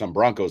blasphemy for some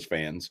Broncos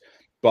fans,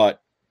 but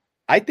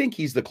I think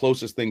he's the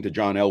closest thing to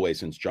John Elway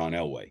since John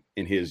Elway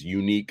in his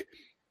unique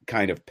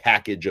kind of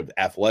package of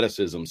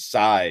athleticism,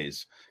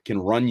 size, can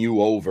run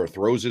you over,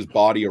 throws his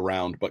body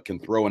around, but can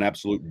throw an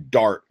absolute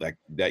dart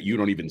that you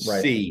don't even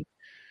see.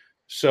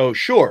 So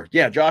sure,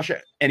 Josh,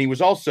 and he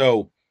was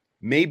also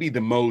maybe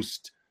the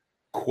most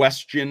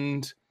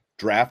questioned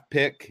draft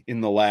pick in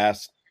the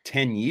last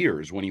 10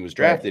 years when he was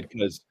drafted,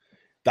 because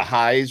the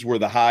highs were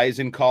the highs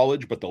in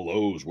college, but the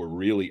lows were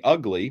really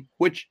ugly,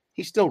 which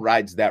he still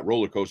rides that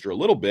roller coaster a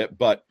little bit.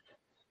 But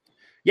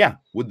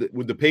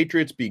would the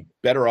Patriots be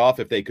better off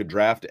if they could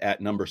draft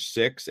at number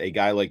 6 a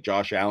guy like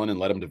Josh Allen and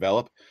let him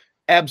develop?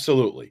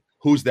 Absolutely.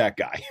 Who's that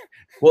guy?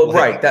 Well,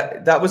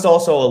 that was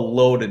also a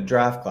loaded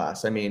draft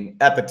class. I mean,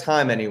 at the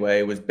time anyway,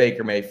 it was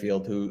Baker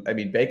Mayfield,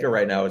 Baker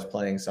right now is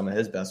playing some of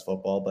his best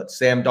football, but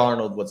Sam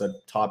Darnold was a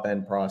top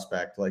end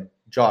prospect. Like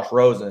Josh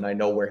Rosen, I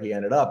know where he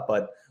ended up,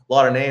 but a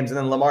lot of names. And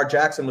then Lamar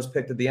Jackson was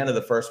picked at the end of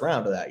the first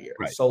round of that year.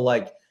 Right. So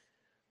like,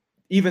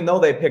 even though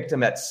they picked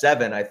him at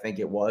 7, I think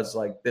it was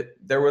like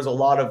there was a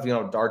lot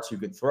of, darts you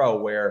could throw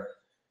where,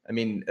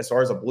 as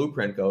far as a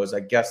blueprint goes, I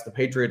guess the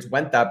Patriots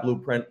went that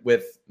blueprint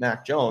with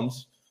Mac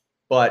Jones,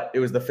 but it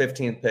was the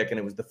 15th pick and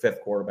it was the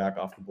 5th quarterback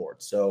off the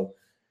board. So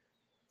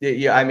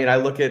I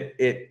look at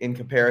it in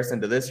comparison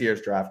to this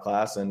year's draft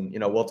class, and,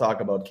 we'll talk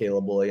about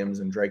Caleb Williams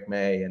and Drake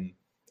May, and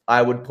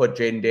I would put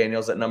Jaden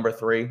Daniels at number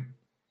 3.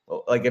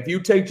 Like if you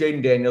take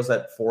Jaden Daniels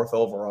at 4th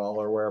overall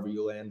or wherever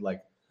you land,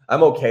 like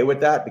I'm okay with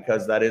that,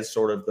 because that is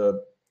sort of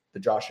the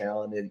Josh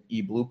Allen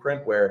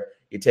blueprint where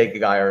you take a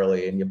guy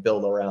early and you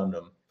build around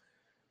him.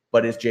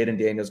 But is Jaden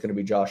Daniels going to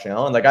be Josh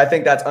Allen? Like I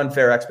think that's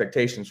unfair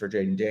expectations for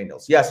Jaden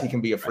Daniels. Yes, he can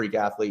be a freak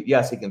athlete.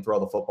 Yes, he can throw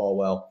the football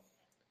well.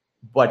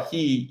 But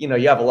you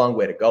have a long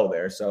way to go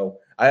there. So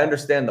I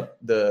understand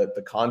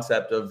the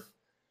concept of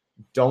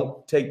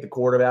don't take the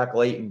quarterback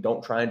late and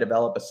don't try and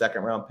develop a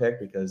 2nd round pick,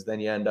 because then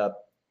you end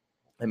up,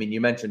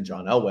 you mentioned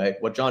John Elway.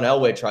 What John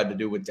Elway tried to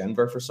do with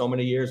Denver for so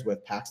many years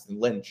with Paxton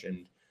Lynch,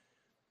 and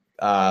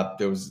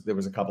there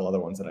was a couple other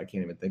ones that I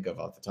can't even think of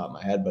off the top of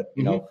my head. But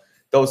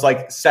those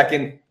like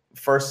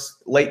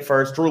late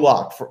first, Drew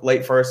Lock,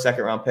 late first,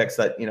 2nd round picks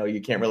that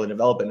you can't really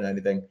develop into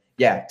anything.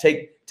 Yeah,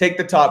 take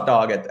the top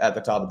dog at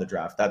the top of the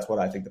draft. That's what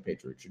I think the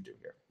Patriots should do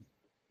here.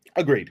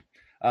 Agreed.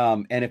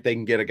 And if they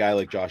can get a guy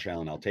like Josh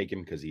Allen, I'll take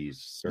him, because he's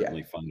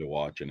certainly fun to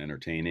watch and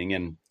entertaining,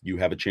 and you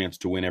have a chance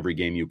to win every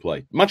game you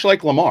play. Much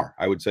like Lamar,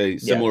 I would say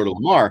similar to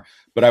Lamar,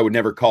 but I would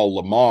never call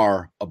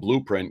Lamar a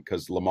blueprint,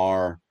 because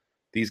Lamar,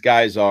 these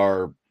guys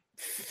are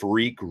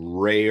freak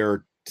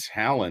rare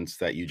talents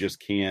that you just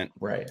can't.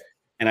 Right.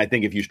 And I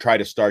think if you try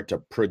to start to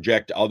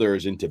project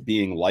others into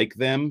being like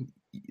them,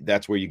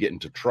 that's where you get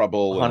into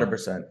trouble.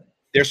 100%.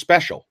 They're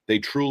special. They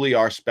truly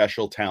are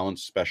special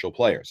talents, special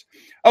players.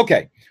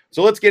 Okay,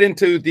 so let's get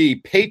into the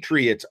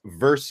Patriots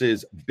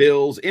versus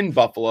Bills in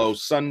Buffalo,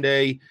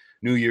 Sunday,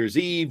 New Year's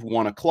Eve,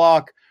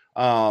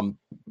 1:00.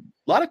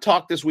 lot of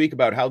talk this week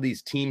about how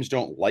these teams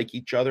don't like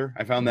each other.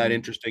 I found that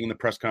interesting in the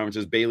press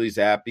conferences. Bailey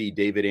Zappi,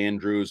 David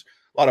Andrews,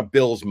 a lot of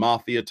Bills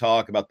Mafia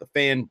talk about the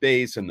fan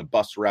base and the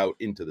bus route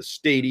into the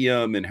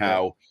stadium and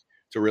how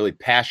it's a really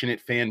passionate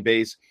fan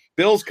base.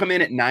 Bills come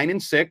in at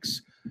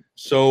 9-6.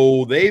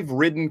 So they've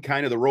ridden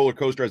kind of the roller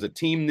coaster as a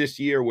team this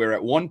year, where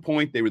at one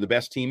point they were the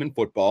best team in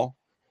football.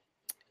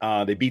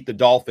 They beat the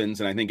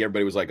Dolphins, and I think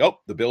everybody was like, oh,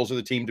 the Bills are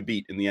the team to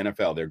beat in the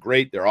NFL. They're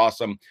great. They're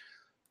awesome.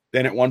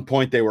 Then at one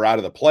point they were out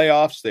of the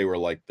playoffs. They were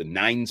like the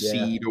 9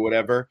 seed or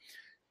whatever.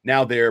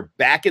 Now they're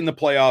back in the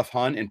playoff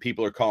hunt, and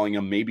people are calling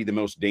them maybe the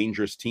most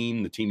dangerous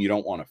team, the team you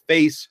don't want to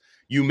face.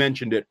 You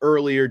mentioned it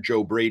earlier.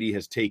 Joe Brady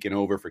has taken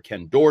over for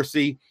Ken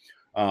Dorsey.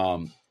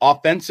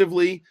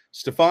 Offensively,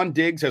 Stephon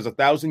Diggs has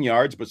 1,000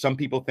 yards, but some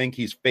people think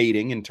he's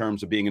fading in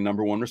terms of being a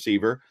number one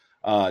receiver.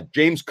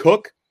 James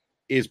Cook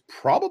is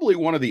probably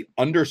one of the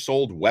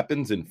undersold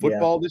weapons in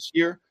football this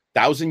year.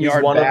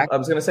 1,000-yard back. I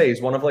was going to say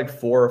he's one of like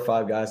 4 or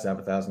 5 guys to have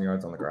 1,000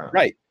 yards on the ground.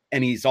 Right.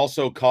 And he's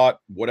also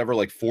caught whatever,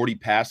 like 40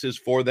 passes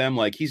for them.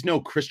 Like, he's no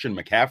Christian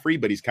McCaffrey,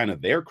 but he's kind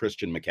of their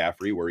Christian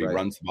McCaffrey, where he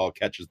runs the ball,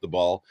 catches the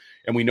ball.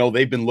 And we know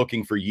they've been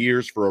looking for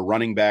years for a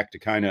running back to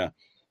kind of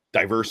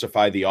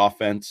diversify the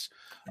offense.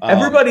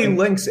 Everybody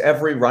links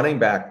every running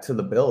back to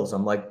the Bills.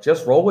 I'm like,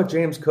 just roll with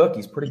James Cook.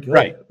 He's pretty good.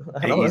 Right.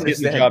 I don't he's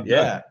understand. getting the job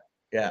done.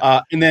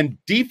 Yeah. And then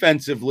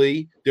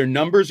defensively, their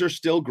numbers are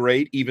still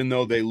great, even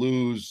though they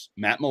lose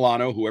Matt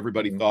Milano, who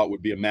everybody thought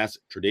would be a mess.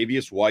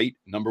 Tre'Davious White,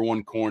 number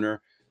one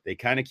corner. They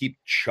kind of keep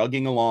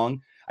chugging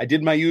along. I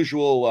did my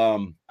usual,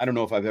 I don't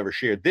know if I've ever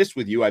shared this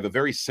with you. I have a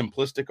very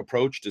simplistic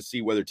approach to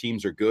see whether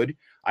teams are good.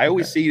 I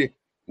always see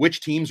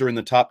which teams are in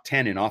the top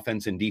 10 in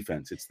offense and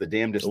defense. It's the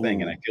damnedest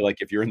thing. And I feel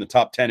like if you're in the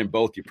top 10 in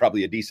both, you're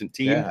probably a decent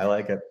team. Yeah, I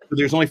like it. So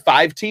there's only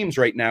 5 teams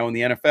right now in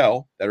the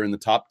NFL that are in the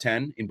top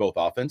 10 in both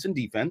offense and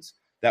defense.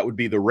 That would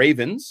be the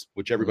Ravens,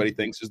 which everybody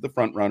thinks is the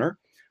front runner.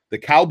 The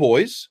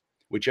Cowboys,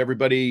 which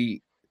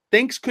everybody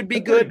thinks could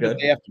be good, but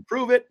they have to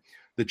prove it.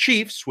 The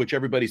Chiefs, which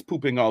everybody's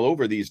pooping all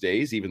over these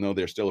days, even though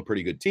they're still a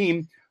pretty good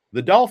team.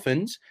 The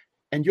Dolphins,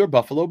 and your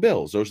Buffalo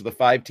Bills. Those are the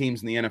 5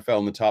 teams in the NFL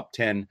in the top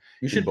 10.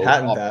 You should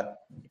patent that.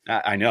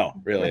 I know,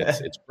 really.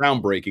 It's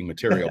groundbreaking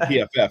material.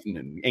 PFF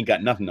ain't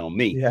got nothing on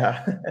me.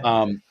 Yeah.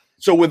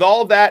 So with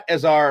all that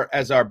as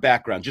our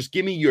background, just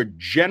give me your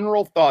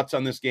general thoughts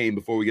on this game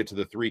before we get to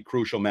the 3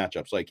 crucial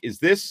matchups. Like,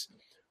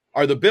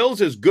 are the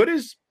Bills as good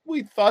as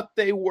we thought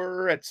they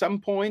were at some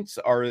points?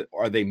 Are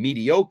they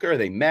mediocre? Are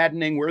they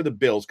maddening? Where are the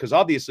Bills? Because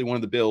obviously one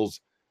of the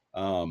Bills'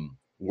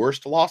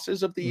 worst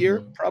losses of the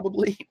year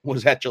probably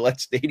was at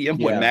Gillette Stadium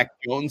when Mac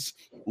Jones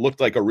looked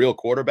like a real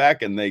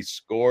quarterback and they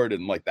scored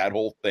and like that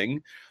whole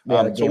thing.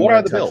 So what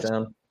are the Bills?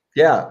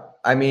 Yeah,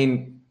 I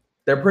mean,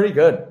 they're pretty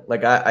good.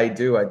 Like I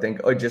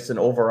think just an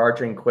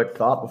overarching quick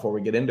thought before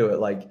we get into it.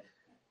 Like,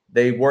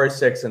 they were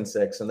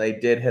 6-6 and they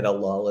did hit a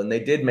lull and they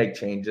did make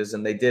changes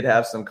and they did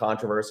have some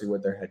controversy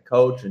with their head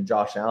coach, and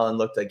Josh Allen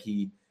looked like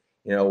he,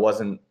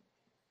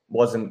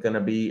 wasn't going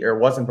to be, or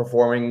wasn't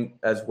performing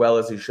as well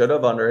as he should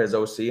have under his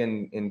OC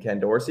in Ken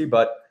Dorsey,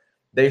 but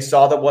they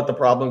saw what the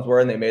problems were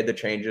and they made the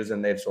changes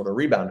and they've sort of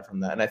rebounded from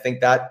that. And I think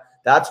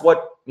that's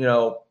what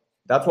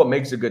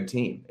makes a good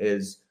team.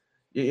 Is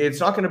it's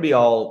not going to be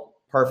all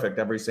perfect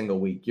every single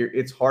week.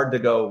 It's hard to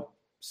go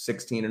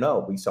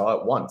 16-0. We saw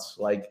it once.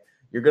 Like,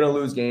 you're going to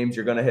lose games.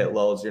 You're going to hit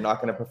lows. You're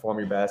not going to perform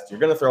your best. You're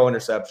going to throw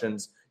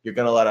interceptions. You're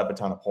going to let up a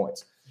ton of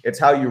points. It's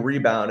how you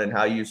rebound and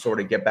how you sort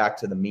of get back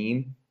to the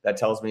mean that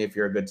tells me if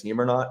you're a good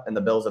team or not. And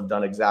the Bills have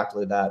done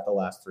exactly that the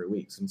last 3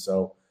 weeks. And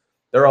so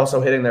they're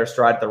also hitting their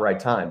stride at the right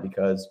time,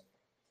 because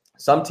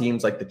some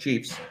teams like the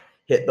Chiefs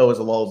hit those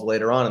lows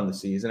later on in the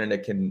season, and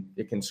it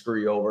can screw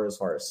you over as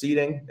far as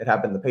seeding. It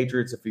happened to the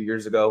Patriots a few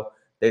years ago.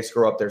 They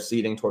screw up their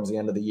seeding towards the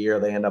end of the year.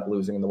 They end up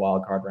losing in the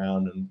wild card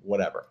round and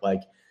whatever.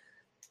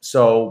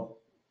 So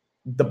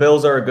the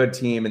Bills are a good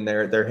team, and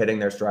they're hitting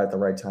their stride at the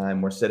right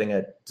time. We're sitting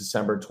at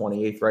December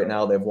 28th right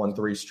now. They've won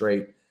 3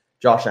 straight.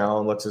 Josh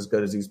Allen looks as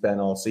good as he's been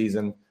all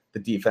season. The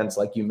defense,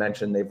 like you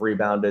mentioned, they've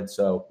rebounded.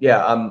 So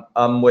yeah,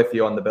 I'm with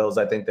you on the Bills.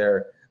 I think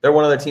they're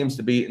one of the teams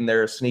to beat, and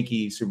they're a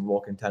sneaky Super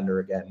Bowl contender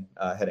again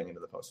heading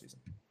into the postseason.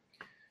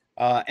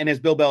 And as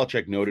Bill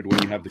Belichick noted,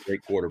 when you have the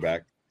great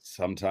quarterback,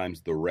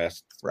 sometimes the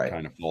rest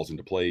kind of falls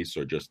into place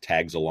or just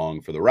tags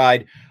along for the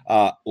ride.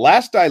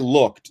 Last I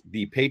looked,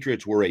 the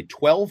Patriots were a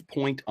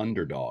 12-point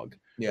underdog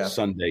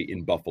Sunday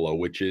in Buffalo,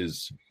 which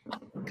is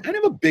kind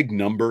of a big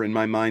number in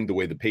my mind, the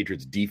way the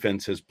Patriots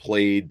defense has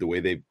played, the way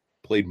they've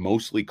played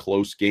mostly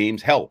close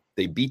games. Hell,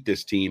 they beat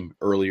this team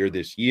earlier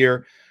this year.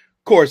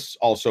 Of course,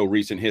 also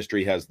recent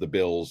history has the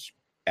Bills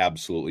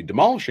absolutely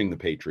demolishing the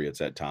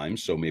Patriots at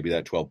times, so maybe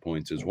that 12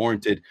 points is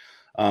warranted.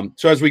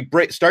 So as we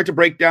start to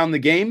break down the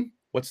game,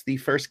 what's the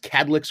first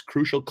Cadlick's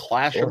crucial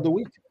clash of the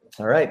week?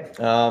 All right.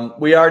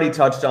 We already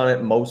touched on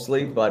it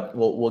mostly, but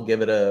we'll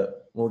give it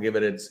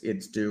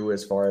its due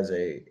as far as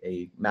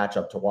a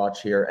matchup to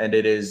watch here. And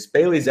it is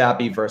Bailey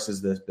Zappi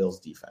versus the Bills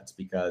defense,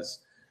 because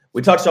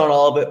we touched on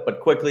all of it,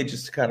 but quickly,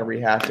 just to kind of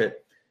rehash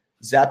it.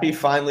 Zappe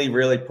finally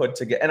really put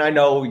together, and I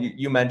know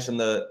you mentioned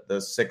the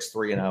 6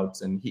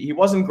 3-and-outs, and he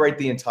wasn't great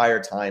the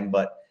entire time,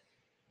 but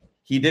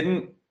he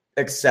didn't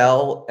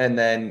excel and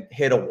then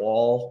hit a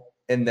wall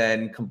and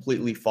then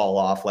completely fall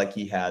off like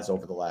he has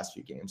over the last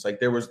few games. Like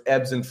there was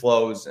ebbs and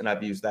flows, and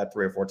I've used that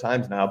 3 or 4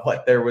 times now,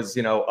 but there was,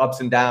 ups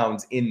and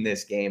downs in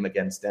this game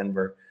against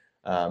Denver.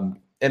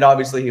 And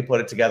obviously he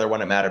put it together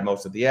when it mattered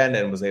most at the end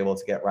and was able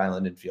to get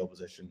Ryland in field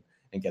position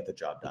and get the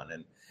job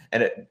done.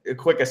 And a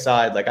quick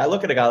aside, like I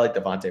look at a guy like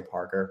Devontae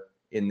Parker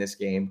in this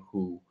game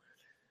who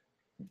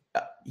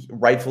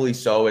rightfully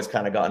so has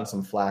kind of gotten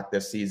some flack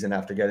this season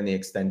after getting the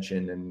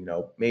extension. And,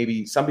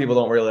 maybe some people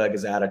don't really like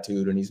his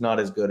attitude and he's not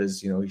as good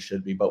as, he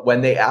should be. But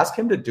when they ask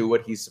him to do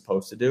what he's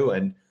supposed to do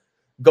and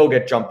go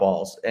get jump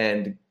balls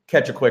and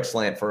catch a quick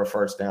slant for a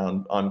first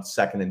down on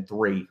 2nd and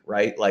 3,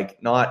 right? Like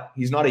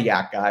he's not a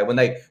yak guy.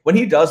 When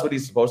he does what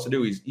he's supposed to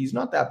do, he's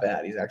not that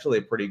bad. He's actually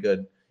a pretty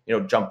good,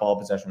 jump ball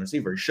possession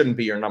receiver. He shouldn't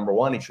be your number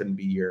one. He shouldn't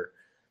be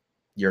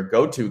your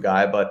go-to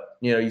guy, but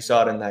you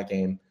saw it in that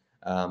game.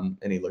 And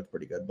he looked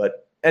pretty good.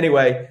 But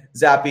anyway,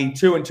 Zappe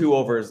 2-2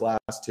 over his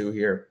last 2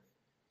 here.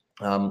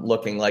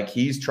 Looking like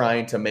he's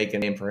trying to make a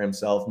name for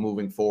himself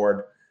moving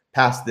forward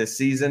past this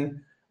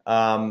season.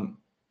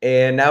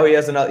 And now he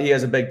has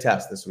a big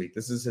test this week.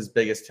 This is his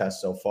biggest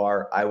test so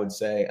far, I would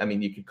say. I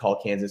mean, you could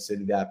call Kansas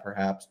City that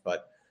perhaps,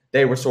 but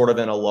they were sort of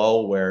in a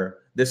lull where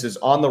this is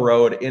on the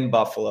road in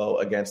Buffalo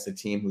against a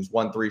team who's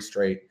won 3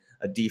 straight,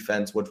 a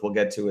defense, which we'll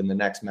get to in the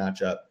next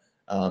matchup,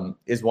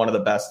 is one of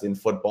the best in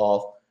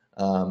football.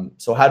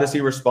 So how does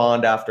he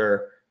respond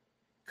after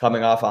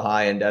coming off a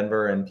high in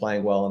Denver and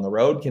playing well on the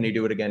road? Can he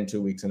do it again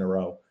 2 weeks in a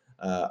row?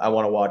 I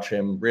want to watch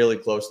him really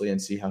closely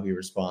and see how he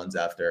responds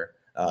after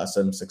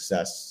some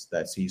success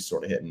that he's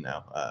sort of hitting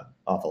now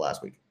off of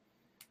last week.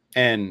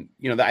 And,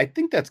 I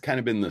think that's kind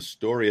of been the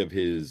story of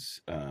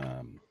his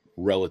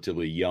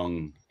relatively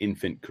young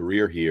infant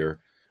career here.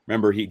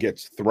 Remember, he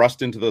gets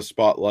thrust into the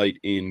spotlight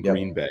in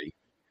Green Bay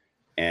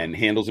and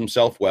handles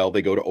himself well.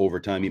 They go to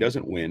overtime. He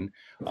doesn't win.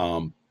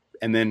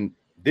 And then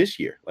this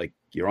year, like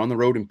you're on the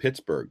road in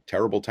Pittsburgh,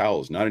 terrible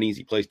towels, not an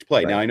easy place to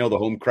play. Right. Now, I know the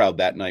home crowd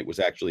that night was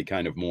actually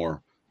kind of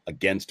more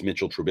against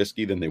Mitchell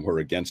Trubisky than they were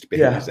against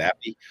Bailey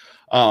Zappe.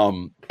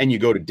 And you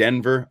go to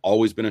Denver,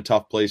 always been a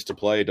tough place to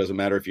play. It doesn't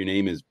matter if your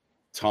name is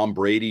Tom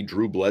Brady,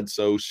 Drew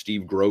Bledsoe,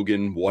 Steve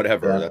Grogan,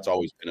 whatever. Yeah. That's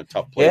always been a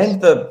tough place.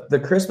 And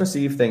the Christmas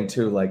Eve thing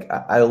too, like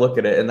I look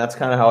at it, and that's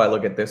kind of how I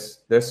look at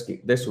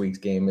this week's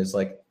game is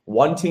like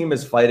one team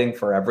is fighting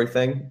for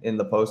everything in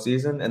the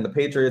postseason, and the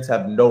Patriots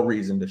have no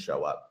reason to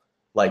show up.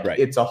 Like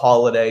It's a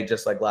holiday,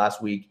 just like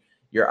last week.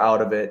 You're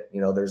out of it.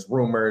 There's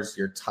rumors.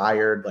 You're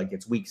tired. Like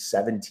it's week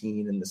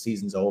 17 and the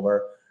season's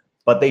over.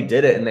 But they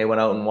did it, and they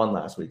went out and won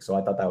last week. So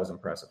I thought that was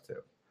impressive too.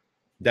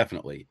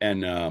 Definitely.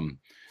 And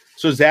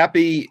so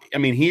Zappe, I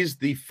mean, he's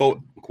the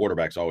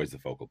quarterback's always the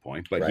focal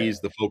point, but he's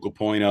the focal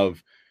point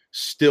of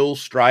still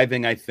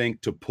striving, I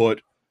think, to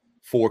put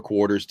 4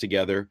 quarters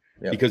together.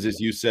 Yep. Because as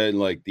you said,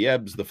 like the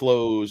ebbs, the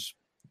flows,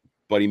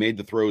 but he made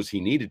the throws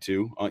he needed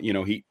to.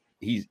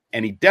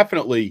 He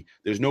definitely,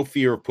 there's no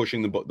fear of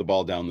pushing the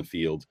ball down the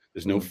field.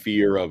 There's no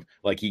fear of,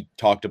 like he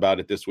talked about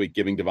it this week,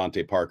 giving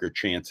Devontae Parker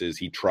chances.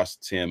 He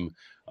trusts him.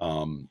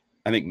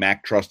 I think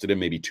Mac trusted him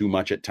maybe too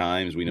much at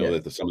times. We know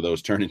that some of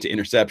those turn into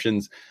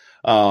interceptions.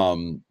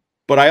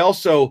 But I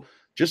also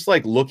just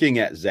like looking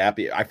at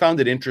Zappe, I found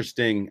it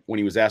interesting when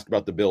he was asked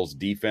about the Bills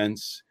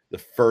defense.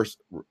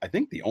 I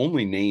think the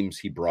only names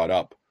he brought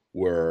up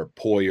were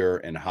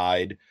Poyer and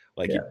Hyde.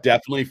 It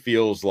definitely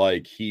feels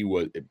like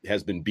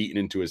has been beaten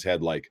into his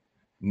head, like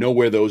know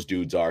where those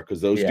dudes are,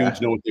 because those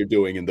dudes know what they're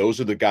doing, and those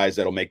are the guys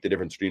that'll make the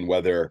difference between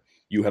whether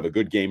you have a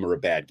good game or a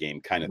bad game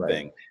kind of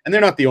thing. And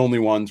they're not the only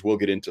ones. We'll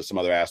get into some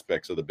other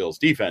aspects of the Bills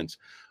defense.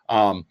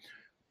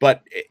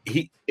 But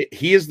he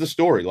is the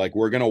story. Like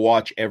we're going to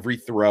watch every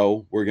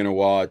throw. We're going to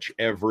watch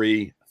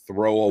every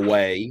throw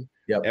away,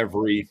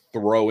 every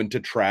throw into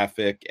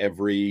traffic,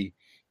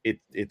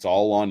 it's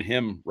all on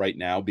him right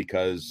now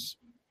because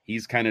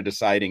he's kind of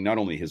deciding not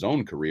only his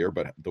own career,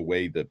 but the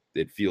way that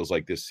it feels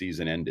like this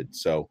season ended.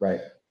 So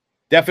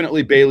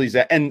definitely Bailey's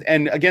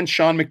and against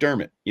Sean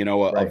McDermott,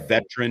 a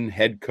veteran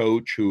head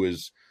coach who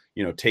is,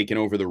 taken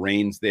over the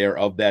reins there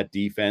of that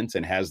defense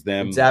and has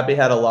them. Zappe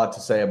had a lot to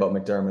say about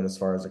McDermott as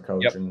far as a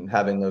coach and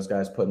having those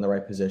guys put in the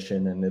right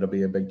position, and it'll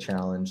be a big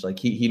challenge. Like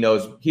he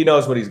knows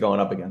what he's going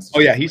up against.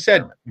 Oh yeah. He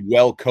said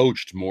well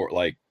coached more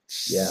like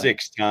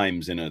 6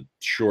 times in a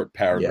short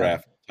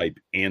paragraph type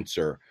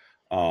answer.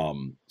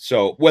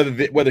 So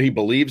whether he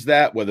believes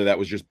that, whether that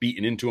was just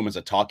beaten into him as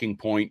a talking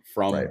point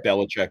from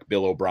Belichick,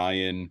 Bill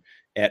O'Brien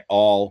et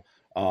al.,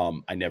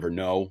 I never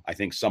know. I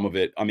think some of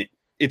it, I mean,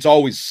 it's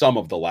always some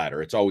of the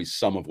latter. It's always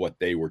some of what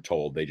they were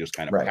told. They just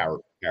kind of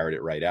parrot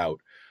it right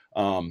out.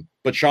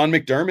 But Sean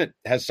McDermott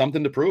has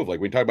something to prove. Like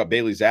we talk about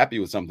Bailey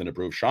Zappe with something to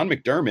prove. Sean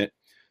McDermott,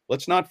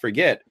 let's not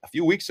forget, a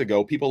few weeks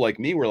ago, people like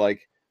me were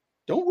like,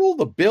 don't rule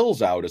the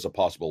Bills out as a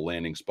possible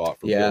landing spot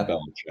for Bill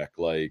Belichick.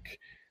 Like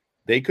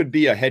they could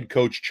be a head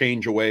coach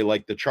change away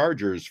like the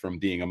Chargers from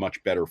being a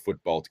much better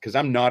football, because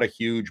I'm not a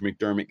huge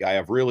McDermott guy.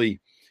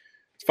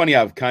 It's funny,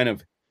 I've kind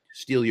of,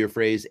 steal your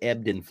phrase,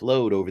 ebbed and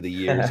flowed over the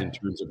years in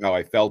terms of how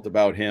I felt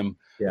about him.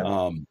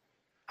 Yeah.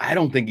 I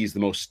don't think he's the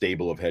most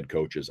stable of head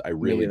coaches. I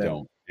really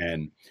don't.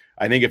 And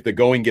I think if the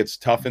going gets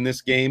tough in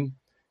this game,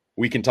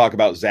 we can talk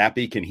about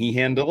Zappy. Can he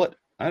handle it?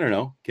 I don't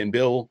know. Can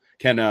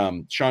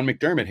Sean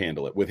McDermott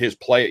handle it with his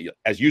play?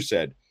 As you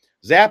said,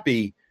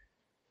 Zappy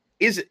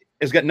has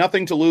got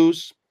nothing to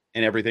lose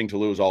and everything to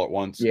lose all at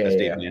once. As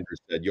David Andrews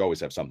said, you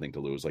always have something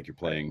to lose, like you're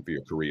playing for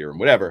your career and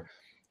whatever.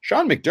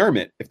 Sean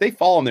McDermott, if they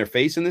fall on their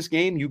face in this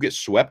game, you get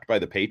swept by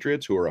the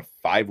Patriots, who are a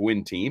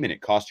 5-win team, and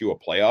it costs you a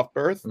playoff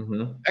berth.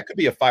 That could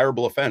be a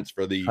fireable offense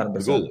for the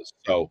Ghoulies.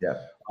 So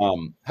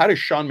how does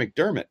Sean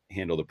McDermott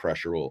handle the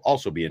pressure will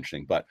also be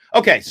interesting. But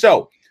okay,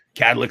 so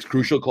Cadillac's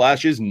Crucial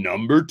Clashes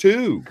number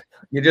 2.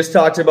 You just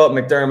talked about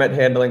McDermott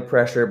handling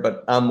pressure,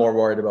 but I'm more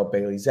worried about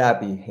Bailey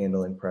Zappi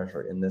handling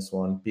pressure in this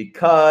one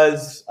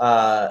because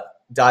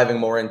diving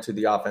more into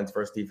the offense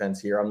versus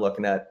defense here, I'm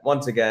looking at,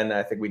 once again,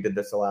 I think we did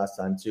this the last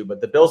time too, but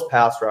the Bills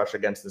pass rush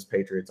against this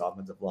Patriots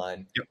offensive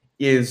line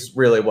is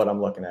really what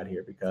I'm looking at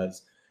here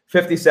because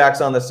 50 sacks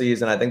on the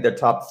season. I think they're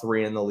top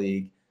 3 in the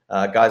league.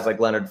 Guys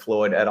like Leonard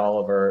Floyd, Ed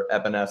Oliver,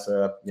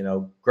 Epenesa,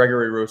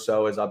 Gregory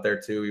Rousseau is up there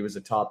too. He was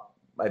a top,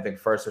 I think,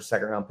 first or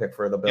second round pick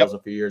for the Bills a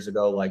few years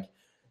ago. Like,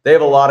 they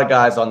have a lot of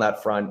guys on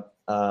that front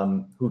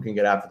who can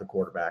get after the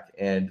quarterback,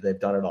 and they've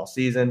done it all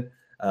season.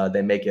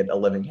 They make it a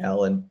living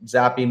hell, and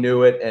Zappy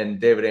knew it, and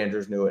David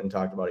Andrews knew it, and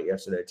talked about it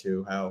yesterday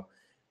too. How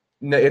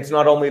it's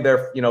not only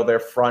their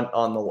front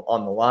on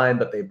the line,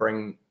 but they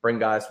bring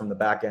guys from the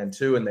back end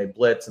too, and they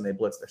blitz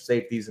their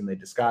safeties, and they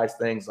disguise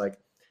things. Like,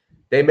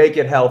 they make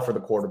it hell for the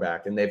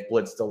quarterback, and they've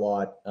blitzed a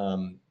lot.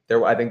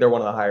 I think they're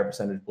one of the higher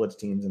percentage blitz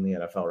teams in the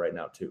NFL right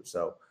now too.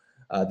 So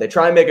they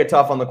try and make it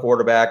tough on the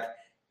quarterback.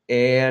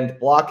 And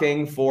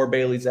blocking for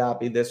Bailey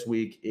Zappi this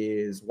week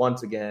is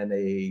once again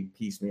a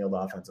piecemealed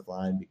offensive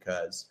line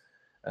because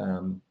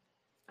Connor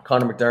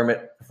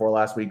McDermott before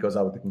last week goes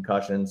out with the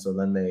concussion. So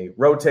then they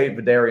rotate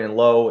Vidarian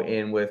Lowe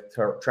in with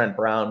Trent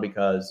Brown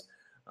because,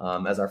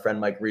 as our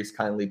friend Mike Reese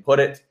kindly put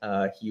it,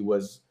 he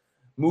was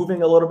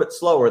moving a little bit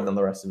slower than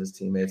the rest of his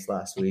teammates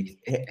last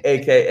week,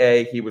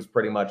 a.k.a. he was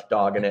pretty much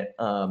dogging it.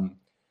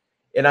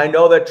 And I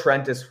know that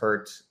Trent is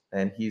hurt.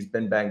 And he's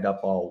been banged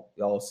up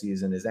all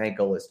season. His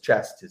ankle, his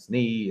chest, his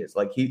knee. It's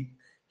like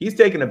he's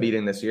taken a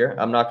beating this year.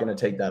 I'm not going to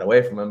take that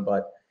away from him,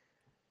 but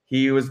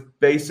he was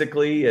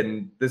basically,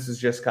 and this is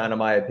just kind of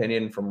my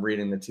opinion from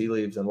reading the tea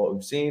leaves and what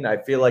we've seen, I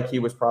feel like he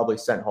was probably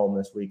sent home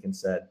this week and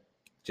said,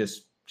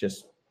 just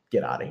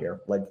get out of here.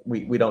 Like,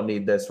 we don't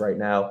need this right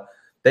now.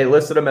 They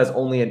listed him as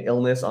only an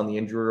illness on the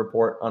injury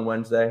report on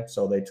Wednesday,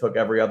 so they took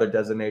every other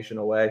designation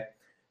away.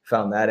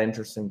 Found that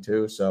interesting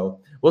too. So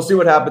we'll see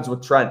what happens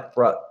with Trent.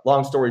 But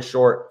long story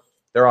short,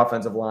 their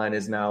offensive line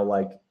is now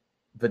like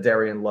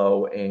Vidarian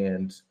Lowe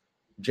and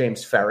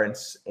James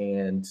Ferentz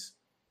and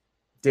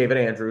David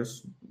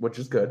Andrews, which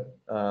is good.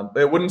 But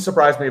it wouldn't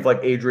surprise me if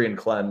like Adrian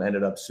Clem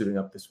ended up suiting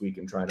up this week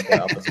and trying to play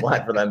offensive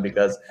line for them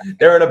because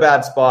they're in a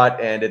bad spot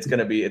and it's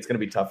gonna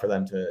be tough for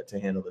them to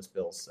handle this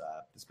Bills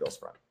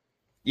front.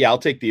 Yeah, I'll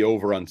take the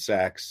over on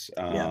sacks.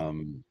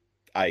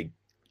 I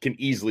can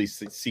easily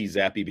see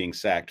Zappy being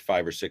sacked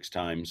 5 or 6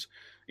 times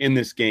in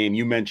this game.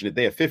 You mentioned it.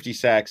 They have 50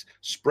 sacks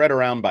spread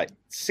around by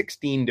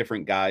 16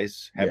 different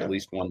guys have at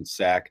least one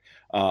sack.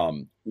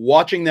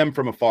 Watching them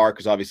from afar,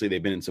 because obviously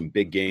they've been in some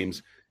big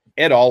games,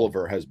 Ed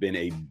Oliver has been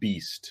a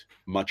beast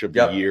much of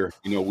the year.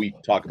 We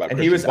talk about, and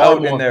he was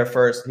out in their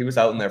first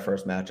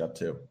matchup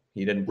too.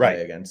 He didn't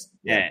play against.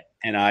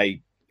 And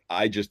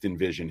I just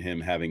envision him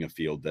having a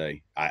field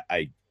day.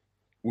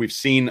 We've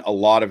seen a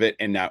lot of it,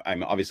 and now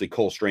obviously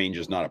Cole Strange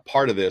is not a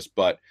part of this,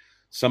 but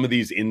some of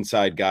these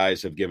inside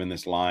guys have given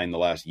this line the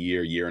last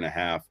year and a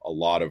half a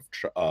lot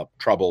of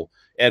trouble.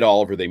 Ed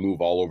Oliver, they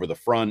move all over the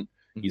front.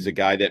 He's a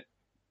guy that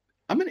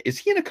is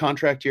he in a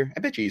contract year? I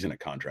bet you he's in a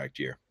contract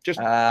year.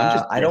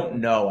 I don't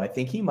know. I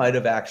think he might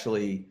have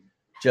actually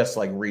just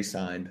like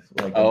re-signed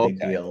like a big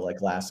deal like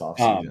last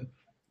offseason.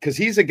 Because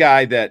he's a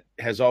guy that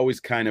has always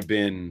kind of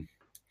been.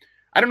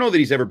 I don't know that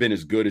he's ever been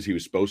as good as he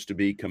was supposed to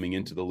be coming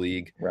into the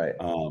league. Right.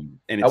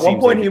 And at one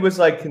point he was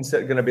like going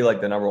to be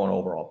like the number 1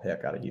 overall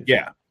pick out of Houston.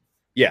 Yeah.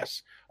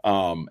 Yes.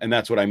 And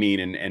that's what I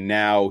mean. And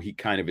now he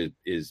kind of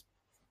is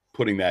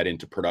putting that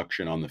into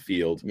production on the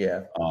field.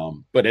 Yeah.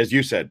 But as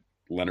you said,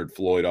 Leonard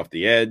Floyd off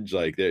the edge,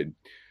 like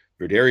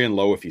Vidarian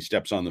Lowe, if he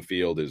steps on the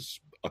field, is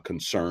a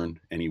concern,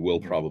 and he will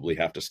probably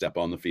have to step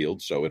on the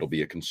field, so it'll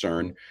be a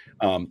concern.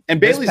 And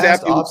Bailey's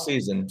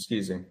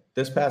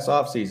this past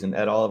offseason,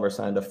 Ed Oliver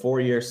signed a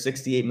 4-year,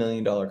 $68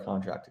 million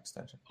contract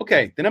extension.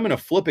 Okay, then I'm going to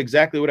flip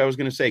exactly what I was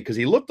going to say, because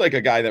he looked like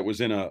a guy that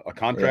was in a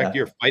contract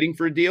year fighting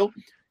for a deal.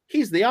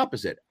 He's the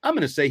opposite. I'm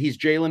going to say he's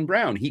Jaylen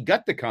Brown. He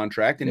got the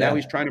contract, and now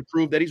he's trying to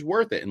prove that he's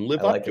worth it and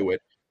live up to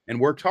it and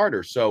worked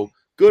harder. So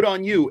good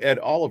on you, Ed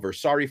Oliver.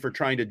 Sorry for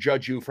trying to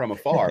judge you from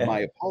afar.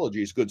 My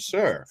apologies, good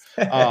sir.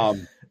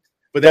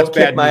 But that's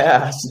bad. My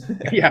ass.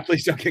 Yeah,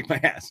 please don't kick my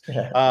ass.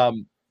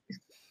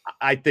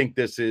 I think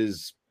this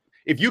is,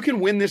 if you can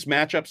win this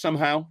matchup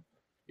somehow,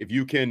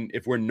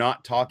 if we're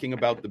not talking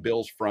about the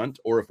Bills front,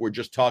 or if we're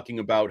just talking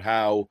about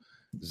how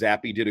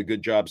Zappe did a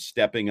good job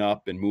stepping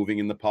up and moving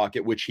in the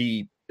pocket, which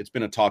it's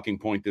been a talking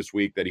point this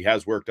week that he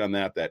has worked on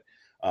that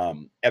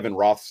Evan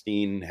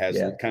Rothstein has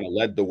kind of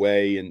led the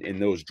way in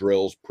those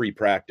drills,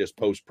 pre-practice,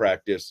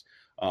 post-practice,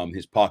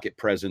 his pocket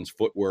presence,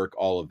 footwork,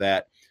 all of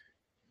that.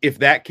 If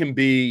that can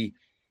be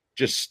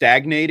just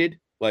stagnated,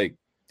 like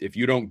if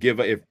you don't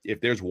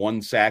if there's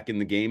one sack in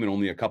the game and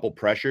only a couple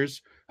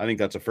pressures, I think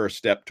that's a first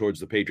step towards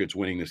the Patriots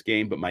winning this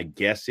game. But my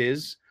guess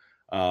is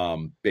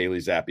Bailey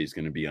Zappe is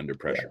going to be under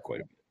pressure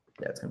quite a bit.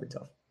 Yeah, it's going to be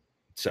tough.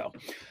 So,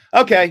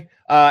 okay.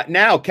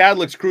 Now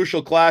Cadlick's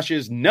Crucial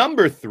Clashes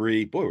number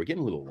 3. Boy, we're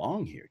getting a little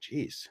long here.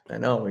 Jeez. I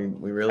know. We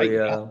really,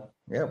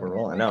 we're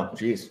rolling. I know.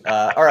 Jeez.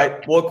 All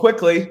right. Well,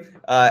 quickly,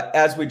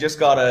 as I just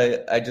got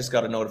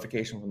a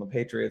notification from the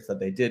Patriots that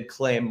they did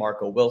claim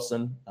Marco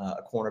Wilson,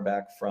 a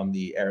cornerback from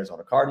the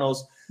Arizona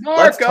Cardinals.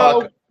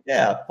 Marco!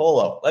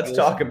 Polo. Let's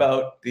talk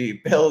about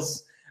the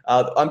Bills.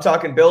 I'm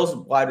talking Bills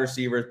wide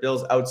receivers,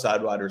 Bills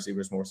outside wide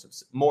receivers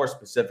more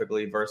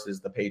specifically versus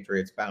the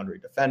Patriots boundary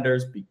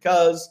defenders,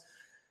 because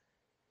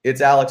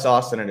it's Alex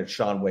Austin and it's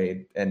Sean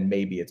Wade and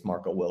maybe it's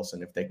Marco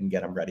Wilson if they can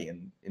get him ready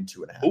in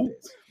 2.5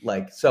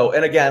 days.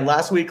 And again,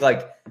 last week,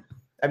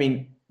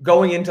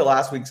 going into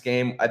last week's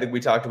game, I think we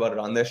talked about it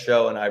on this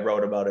show and I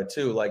wrote about it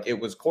too. Like, it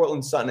was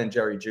Cortland Sutton and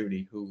Jerry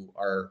Jeudy who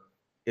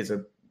is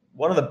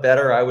one of the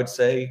better, I would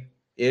say,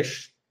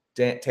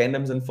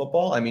 tandems in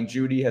football. I mean,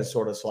 Jeudy has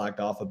sort of slacked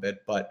off a bit,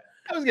 but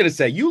I was going to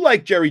say, you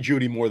like Jerry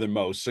Jeudy more than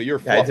most, so you're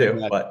fluffing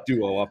that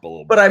duo up a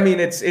little bit. But I mean,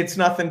 it's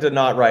nothing to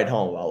not write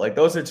home well. Like,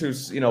 those are two,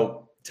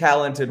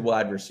 talented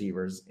wide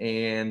receivers,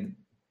 and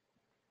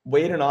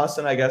Wade and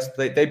Austin, I guess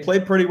they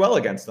played pretty well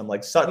against them.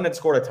 Like, Sutton had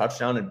scored a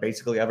touchdown in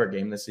basically every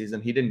game this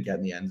season. He didn't get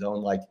in the end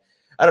zone. Like,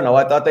 I don't know.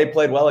 I thought they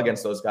played well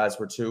against those guys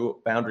for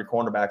two boundary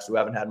cornerbacks who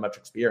haven't had much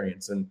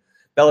experience. And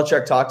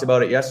Belichick talked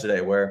about it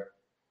yesterday where,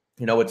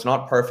 it's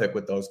not perfect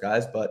with those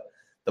guys, but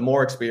the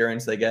more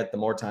experience they get, the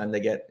more time they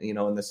get,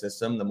 in the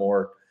system, the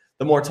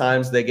more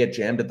times they get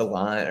jammed at the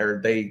line,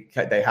 or they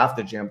have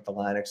to jam at the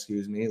line,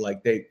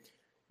 Like,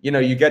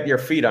 you get your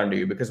feet under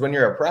you, because when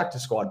you're a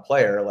practice squad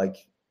player,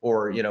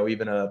 or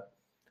even a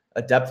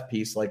depth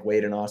piece like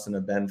Wade and Austin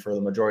have been for the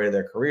majority of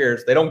their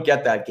careers, they don't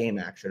get that game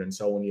action. And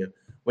so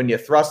when you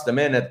thrust them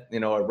in at,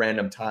 at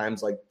random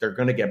times, like, they're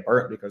going to get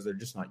burnt because they're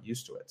just not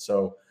used to it.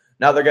 So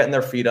now they're getting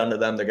their feet under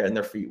them. They're getting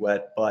their feet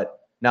wet, but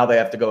now they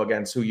have to go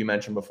against who you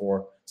mentioned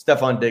before,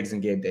 Stephon Diggs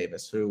and Gabe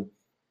Davis, who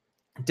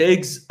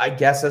Diggs, I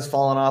guess, has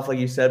fallen off, like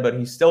you said, but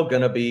he's still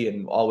going to be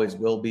and always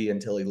will be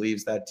until he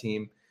leaves that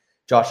team.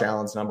 Josh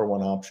Allen's number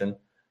one option.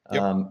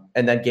 Yep.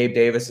 And then Gabe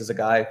Davis is a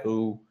guy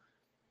who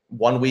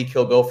 1 week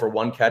he'll go for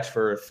 1 catch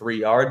for 3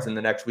 yards, and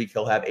the next week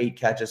he'll have 8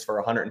 catches for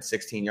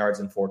 116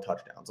 yards and 4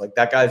 touchdowns. Like,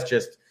 that guy's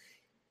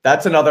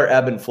that's another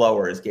ebb and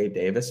flower is Gabe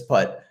Davis.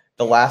 But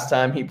the last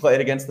time he played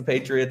against the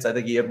Patriots, I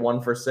think he had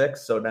 1 for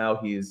 6. So now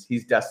he's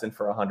destined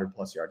for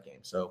 100+ yard game.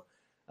 So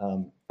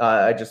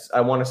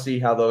I want to see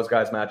how those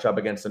guys match up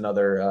against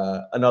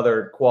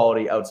another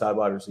quality outside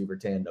wide receiver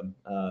tandem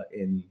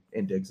in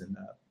Diggs and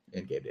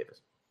Gabe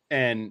Davis.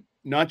 And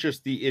not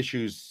just the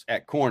issues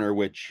at corner,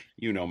 which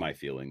my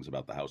feelings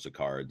about the House of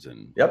Cards.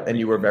 And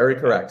you were very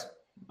correct.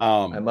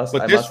 I must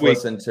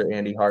listen to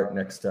Andy Hart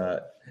next.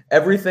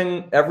 Every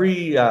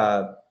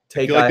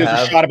take I feel like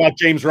there's a shot about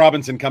James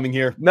Robinson coming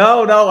here.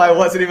 No, I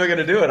wasn't even going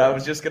to do it. I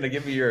was just going to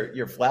give you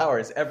your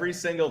flowers. Every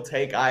single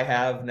take I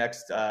have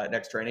next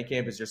training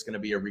camp is just going to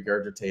be a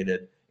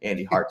regurgitated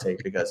Andy Hart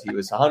take because he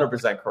was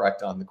 100%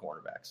 correct on the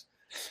cornerbacks.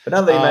 But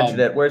now that you mentioned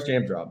it, where's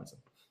James Robinson?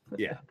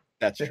 Yeah,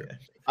 that's true.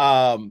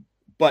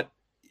 But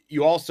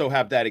you also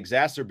have that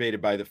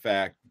exacerbated by the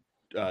fact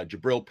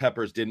Jabril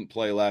Peppers didn't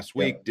play last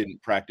week,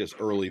 didn't practice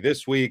early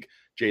this week.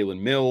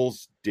 Jalen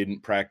Mills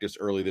didn't practice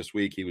early this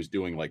week. He was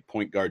doing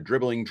point guard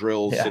dribbling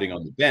drills, sitting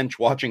on the bench,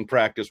 watching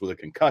practice with a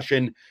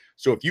concussion.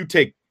 So if you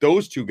take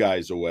those two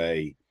guys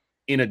away,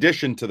 in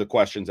addition to the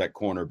questions at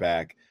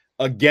cornerback,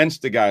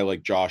 against a guy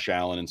like Josh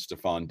Allen and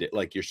Stephon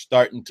Diggs, you're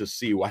starting to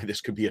see why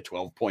this could be a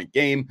 12-point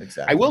game.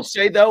 Exactly. I will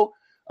say, though,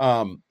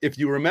 if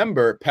you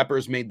remember,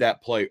 Peppers made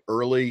that play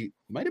early.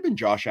 Might have been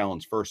Josh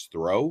Allen's first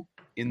throw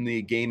in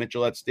the game at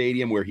Gillette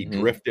Stadium where he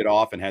drifted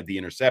off and had the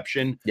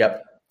interception.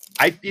 Yep.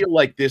 I feel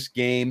like this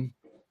game,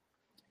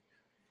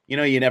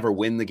 you never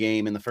win the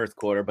game in the first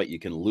quarter, but you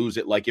can lose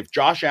it. Like, if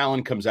Josh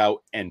Allen comes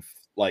out and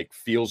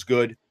feels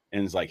good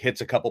and is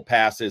hits a couple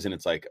passes and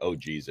it's oh,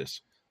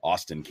 Jesus,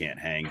 Austin can't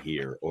hang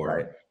here,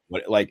 or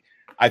what,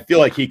 I feel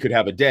like he could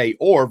have a day,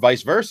 or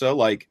vice versa.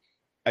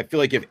 I feel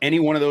like if any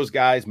one of those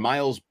guys,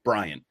 Miles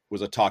Bryant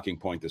was a talking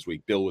point this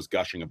week. Bill was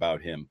gushing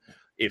about him.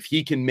 If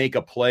he can make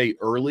a play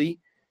early,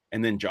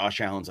 and then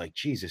Josh Allen's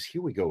Jesus,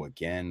 here we go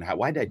again.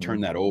 Why did I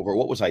turn that over?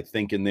 What was I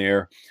thinking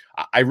there?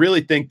 I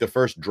really think the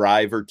first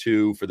drive or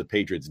two for the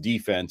Patriots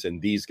defense and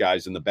these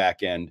guys in the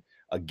back end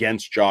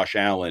against Josh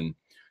Allen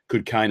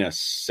could kind of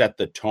set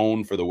the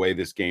tone for the way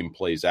this game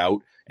plays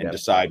out and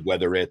decide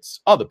whether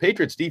it's, the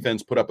Patriots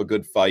defense put up a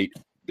good fight,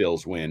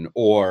 Bills win,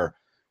 or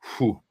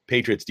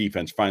Patriots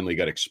defense finally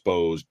got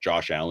exposed.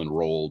 Josh Allen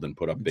rolled and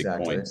put up big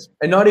points.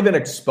 And not even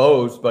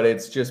exposed, but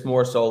it's just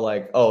more so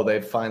like, oh,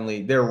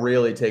 they're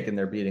really taking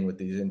their beating with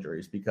these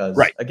injuries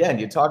because again,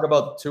 you talk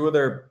about two of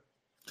their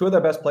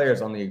best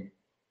players on the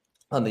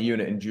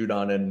unit in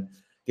Judon and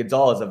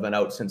Gonzalez have been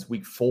out since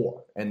week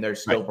 4 and they're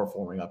still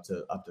performing up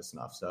to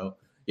snuff. So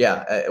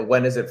yeah,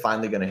 when is it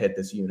finally going to hit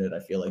this unit? I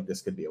feel like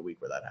this could be a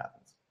week where that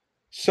happens.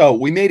 So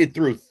we made it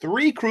through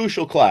 3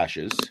 crucial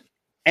clashes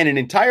and an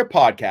entire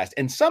podcast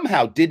and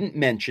somehow didn't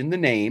mention the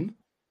name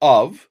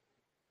of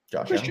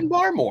Christian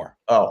Barmore.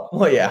 Oh,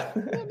 well, yeah.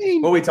 I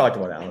mean, well, we talked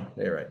about Allen.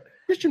 You're right.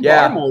 Christian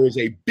Barmore is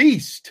a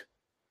beast.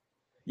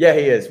 Yeah,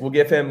 he is.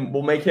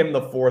 We'll make him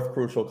the 4th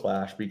crucial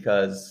clash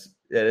because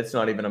it's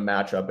not even a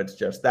matchup. It's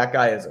just that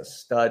guy is a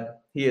stud.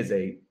 He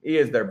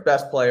is their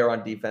best player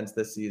on defense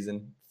this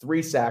season.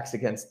 3 sacks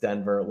against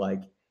Denver.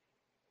 Like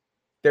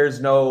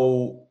there's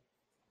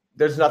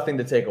nothing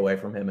to take away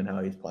from him and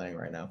how he's playing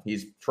right now.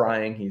 He's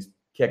trying, he's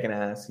kicking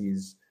ass,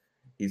 he's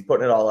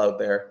putting it all out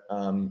there.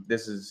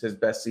 This is his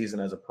best season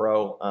as a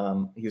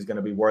pro. He's going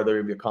to be worthy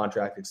of your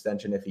contract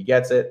extension if he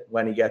gets it.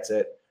 When he gets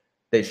it,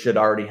 they should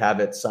already have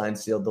it signed,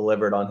 sealed,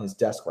 delivered on his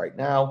desk right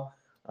now.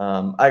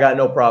 I got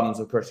no problems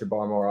with Christian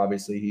Barmore.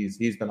 Obviously,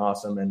 he's been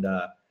awesome. And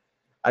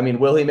I mean,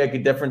 will he make a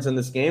difference in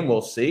this game?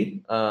 We'll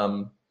see.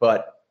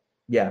 But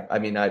yeah, I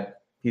mean,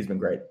 he's been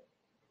great.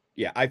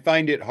 Yeah, I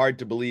find it hard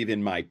to believe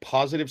in my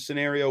positive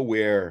scenario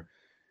where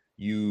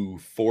you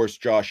force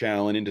Josh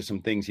Allen into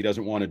some things he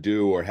doesn't want to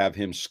do or have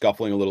him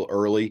scuffling a little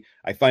early.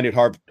 I find it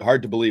hard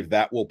to believe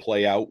that will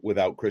play out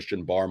without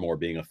Christian Barmore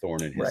being a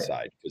thorn in his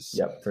side.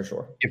 Yeah, for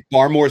sure. If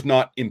Barmore's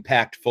not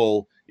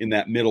impactful in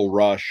that middle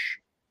rush,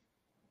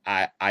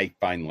 I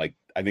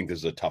think this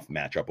is a tough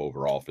matchup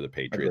overall for the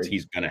Patriots. Agreed.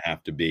 He's going to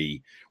have to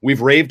be.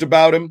 We've raved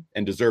about him,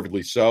 and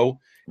deservedly so.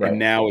 Right. And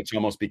now it's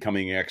almost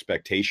becoming an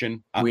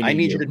expectation. I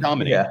need you to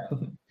dominate. Yeah.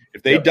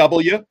 If they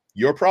double you,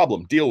 your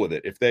problem. Deal with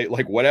it. If they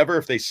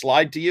if they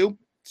slide to you,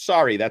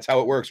 sorry, that's how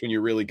it works when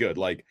you're really good.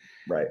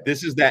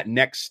 This is that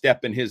next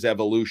step in his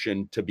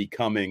evolution to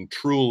becoming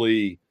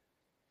truly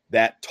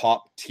that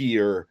top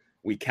tier.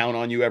 We count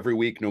on you every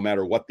week, no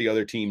matter what the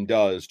other team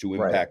does to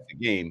impact the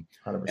game.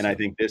 100%. And I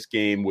think this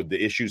game, with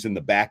the issues in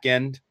the back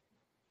end,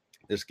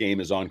 this game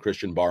is on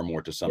Christian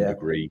Barmore to some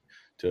degree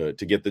to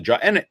get the job.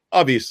 And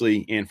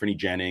obviously Anthony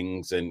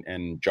Jennings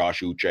and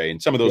Josh Uche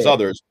and some of those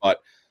others, but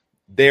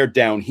they're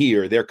down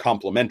here. They're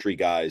complementary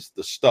guys.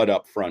 The stud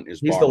up front is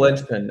He's Barmore. the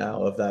linchpin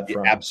now of that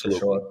front. Absolutely.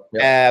 For sure.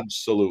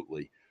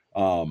 Absolutely.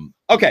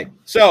 Okay,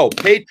 so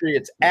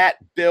Patriots at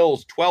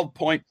Bills,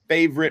 12-point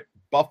favorite.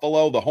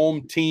 Buffalo, the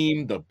home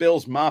team, the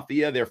Bills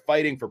Mafia, they're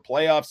fighting for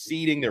playoff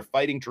seeding. They're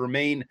fighting to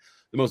remain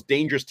the most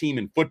dangerous team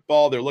in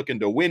football. They're looking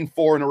to win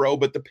 4 in a row,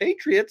 but the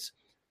Patriots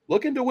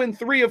looking to win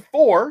 3 of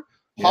 4,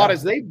 hot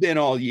as they've been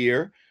all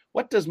year.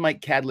 What does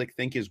Mike Kadlick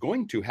think is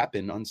going to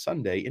happen on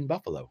Sunday in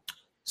Buffalo?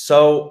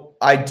 So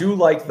I do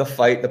like the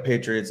fight the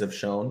Patriots have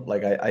shown.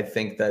 I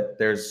think that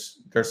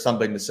there's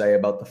something to say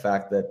about the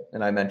fact that,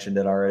 and I mentioned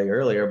it already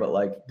earlier,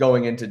 but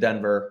going into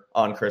Denver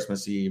on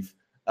Christmas Eve,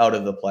 out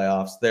of the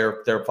playoffs,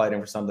 they're fighting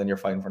for something. You're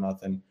fighting for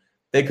nothing.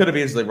 They could have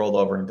easily rolled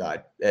over and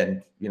died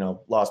and,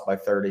 lost by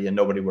 30 and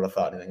nobody would have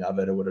thought anything of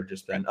it. It would have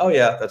just been, oh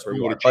yeah, that's where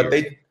we are. But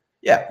they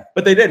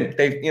didn't.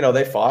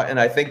 They fought,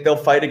 and I think they'll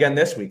fight again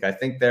this week. I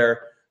think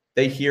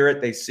they hear it,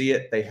 they see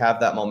it, they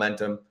have that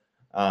momentum.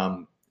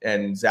 And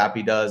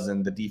Zappe does,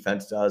 and the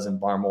defense does, and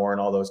Barmore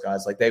and all those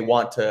guys. They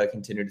want to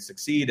continue to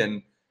succeed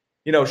and,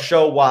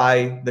 show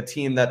why the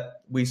team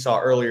that we saw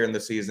earlier in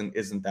the season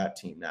isn't that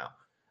team now.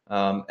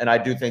 And I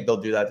do think they'll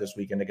do that this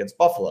weekend against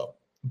Buffalo.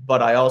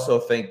 But I also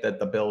think that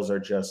the Bills are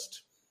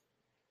just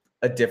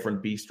a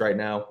different beast right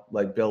now.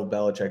 Like Bill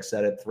Belichick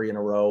said it, 3 in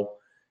a row.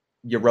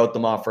 You wrote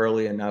them off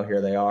early, and now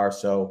here they are.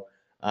 So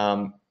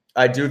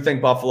I do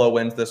think Buffalo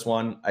wins this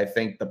one. I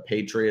think the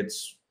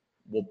Patriots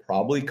will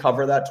probably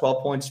cover that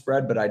 12-point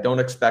spread, but I don't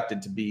expect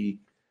it to be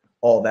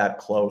all that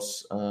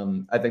close.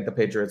 I think the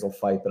Patriots will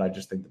fight, but I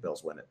just think the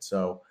Bills win it.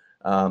 So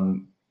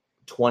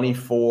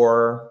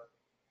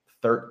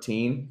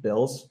 24-13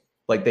 Bills.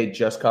 They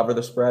just cover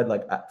the spread.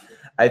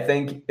 I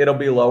think it'll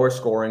be lower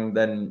scoring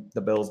than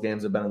the Bills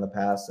games have been in the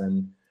past.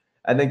 And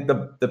I think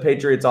the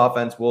Patriots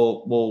offense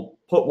will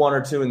put 1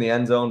 or 2 in the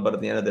end zone, but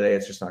at the end of the day,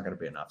 it's just not going to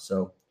be enough.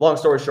 So long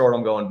story short,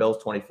 I'm going Bills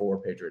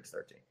 24, Patriots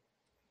 13.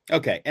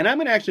 Okay, and I'm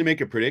going to actually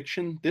make a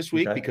prediction this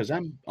week because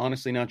I'm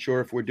honestly not sure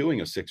if we're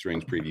doing a Six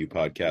Rings preview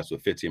podcast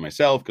with Fitzy and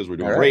myself because we're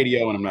doing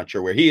radio and I'm not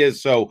sure where he is.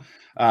 So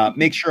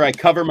make sure I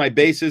cover my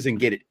bases and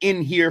get it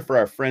in here for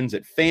our friends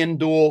at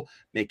FanDuel.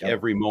 Make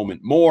every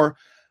moment more.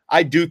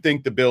 I do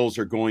think the Bills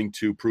are going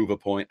to prove a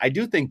point. I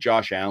do think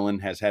Josh Allen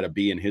has had a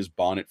bee in his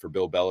bonnet for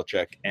Bill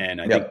Belichick,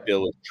 and I think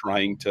Bill is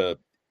trying to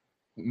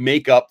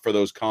make up for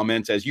those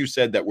comments, as you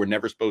said, that we're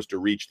never supposed to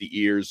reach the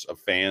ears of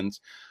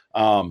fans.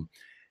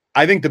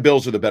 I think the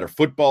Bills are the better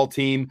football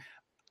team.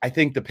 I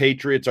think the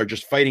Patriots are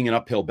just fighting an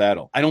uphill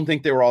battle. I don't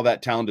think they were all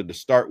that talented to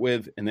start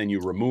with, and then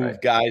you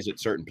remove guys at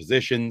certain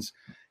positions.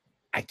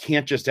 I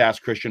can't just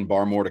ask Christian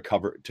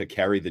Barmore to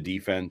carry the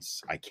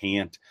defense. I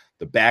can't.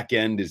 The back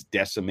end is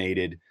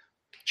decimated.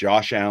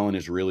 Josh Allen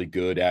is really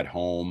good at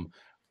home.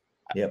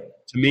 Yep.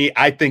 To me,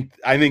 I think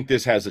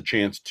this has a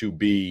chance to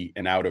be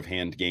an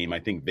out-of-hand game. I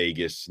think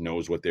Vegas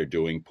knows what they're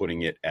doing,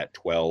 putting it at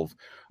 12.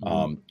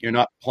 You're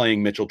not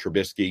playing Mitchell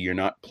Trubisky. You're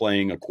not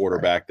playing a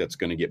quarterback that's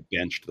going to get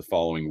benched the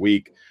following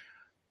week.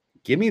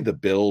 Give me the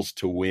Bills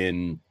to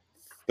win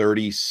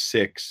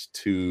 36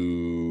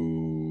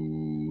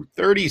 to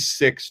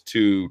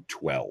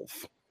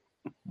 12.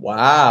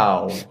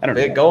 Wow. I don't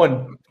know.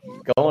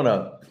 Going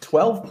up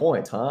 12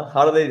 points, huh?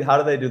 How do they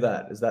do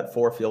that? Is that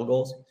 4 field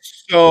goals?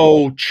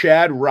 So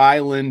Chad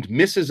Ryland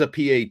misses a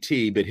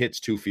PAT but hits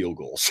 2 field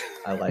goals.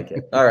 I like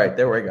it. All right,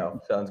 there we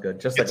go. Sounds good.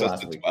 Just like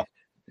last week. 12.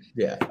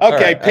 Yeah.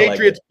 Okay, right,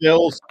 Patriots,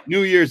 Bills,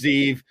 New Year's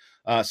Eve,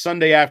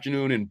 Sunday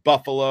afternoon in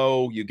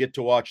Buffalo. You get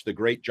to watch the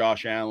great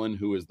Josh Allen,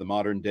 who is the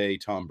modern day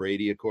Tom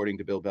Brady, according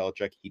to Bill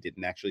Belichick. He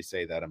didn't actually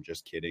say that. I'm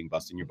just kidding.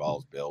 Busting your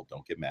balls, Bill.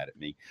 Don't get mad at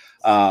me.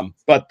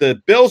 But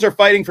the Bills are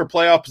fighting for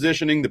playoff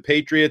positioning. The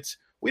Patriots,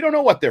 we don't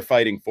know what they're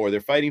fighting for.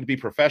 They're fighting to be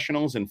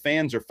professionals, and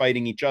fans are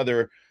fighting each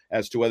other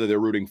as to whether they're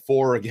rooting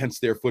for or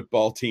against their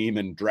football team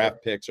and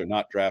draft picks or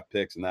not draft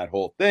picks and that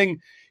whole thing.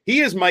 He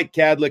is Mike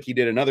Kadlick. He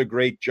did another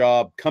great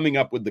job coming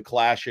up with the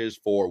clashes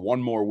for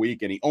one more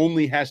week, and he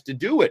only has to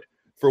do it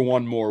for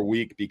one more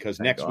week because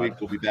next week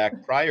we'll be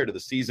back prior to the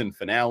season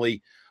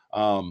finale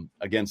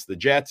against the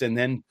Jets, and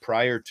then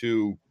prior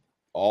to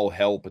all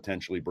hell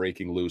potentially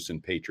breaking loose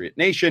in Patriot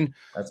Nation.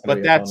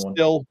 But that's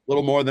still a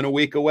little more than a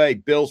week away.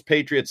 Bills,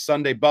 Patriots,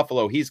 Sunday,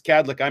 Buffalo. He's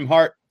Kadlick. I'm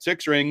Hart.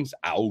 6 rings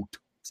out.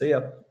 See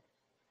ya.